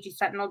go to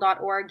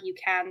dgsentinel.org, you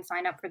can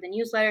sign up for the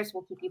newsletters.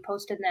 We'll keep you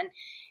posted. And then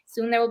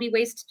soon there will be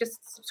ways to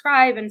just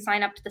subscribe and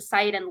sign up to the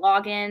site and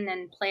log in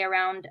and play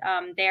around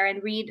there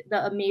and read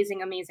the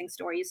amazing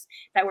stories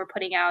that we're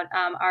putting out.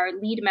 Our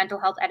lead mental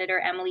health editor,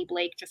 Emily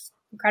Blake, just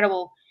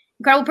incredible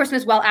person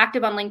as well,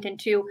 active on LinkedIn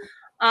too.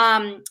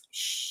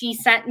 She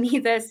sent me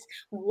this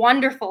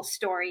wonderful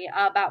story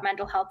about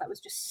mental health that was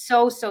just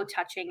so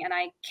touching, and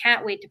I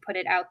can't wait to put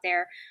it out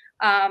there.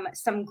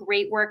 Some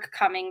great work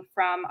coming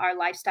from our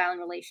lifestyle and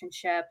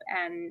relationship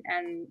and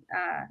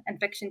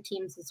fiction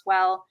teams as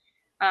well.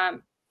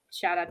 Um,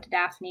 shout out to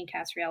Daphne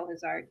Casriel,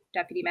 who's our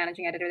deputy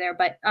managing editor there.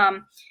 But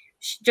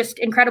just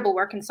incredible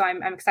work, and so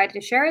I'm excited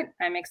to share it.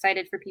 I'm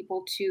excited for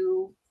people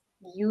to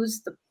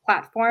use the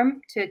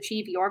platform to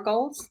achieve your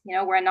goals. You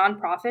know, we're a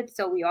nonprofit,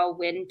 so we all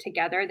win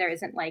together. There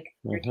isn't like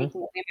you're Hmm.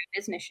 taking away my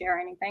business share or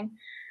anything.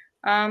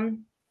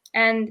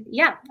 And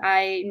yeah,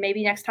 I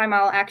maybe next time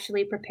I'll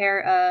actually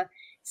prepare a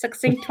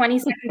succinct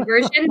 20-second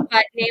version.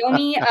 But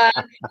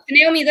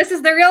Naomi, this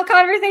is the real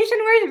conversation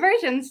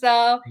version.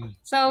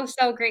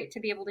 So great to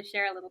be able to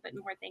share a little bit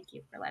more. Thank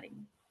you for letting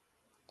me.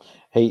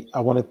 Hey,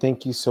 I want to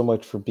thank you so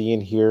much for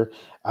being here.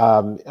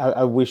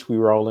 I wish we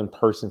were all in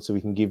person so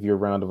we can give you a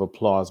round of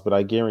applause, but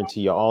I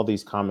guarantee you, all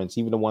these comments,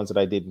 even the ones that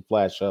I didn't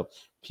flash up,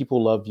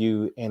 people love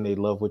you and they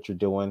love what you're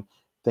doing.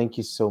 Thank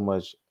you so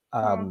much.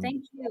 Oh, Um,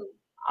 thank you.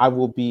 I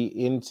will be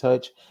in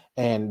touch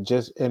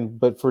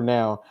but for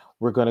now,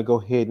 we're going to go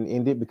ahead and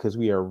end it because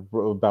we are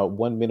about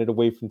 1 minute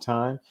away from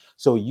time.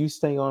 So you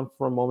stay on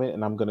for a moment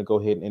and I'm going to go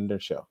ahead and end the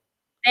show.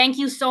 Thank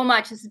you so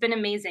much. This has been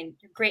amazing.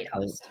 You're a great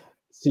All right. host.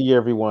 See you,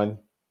 everyone.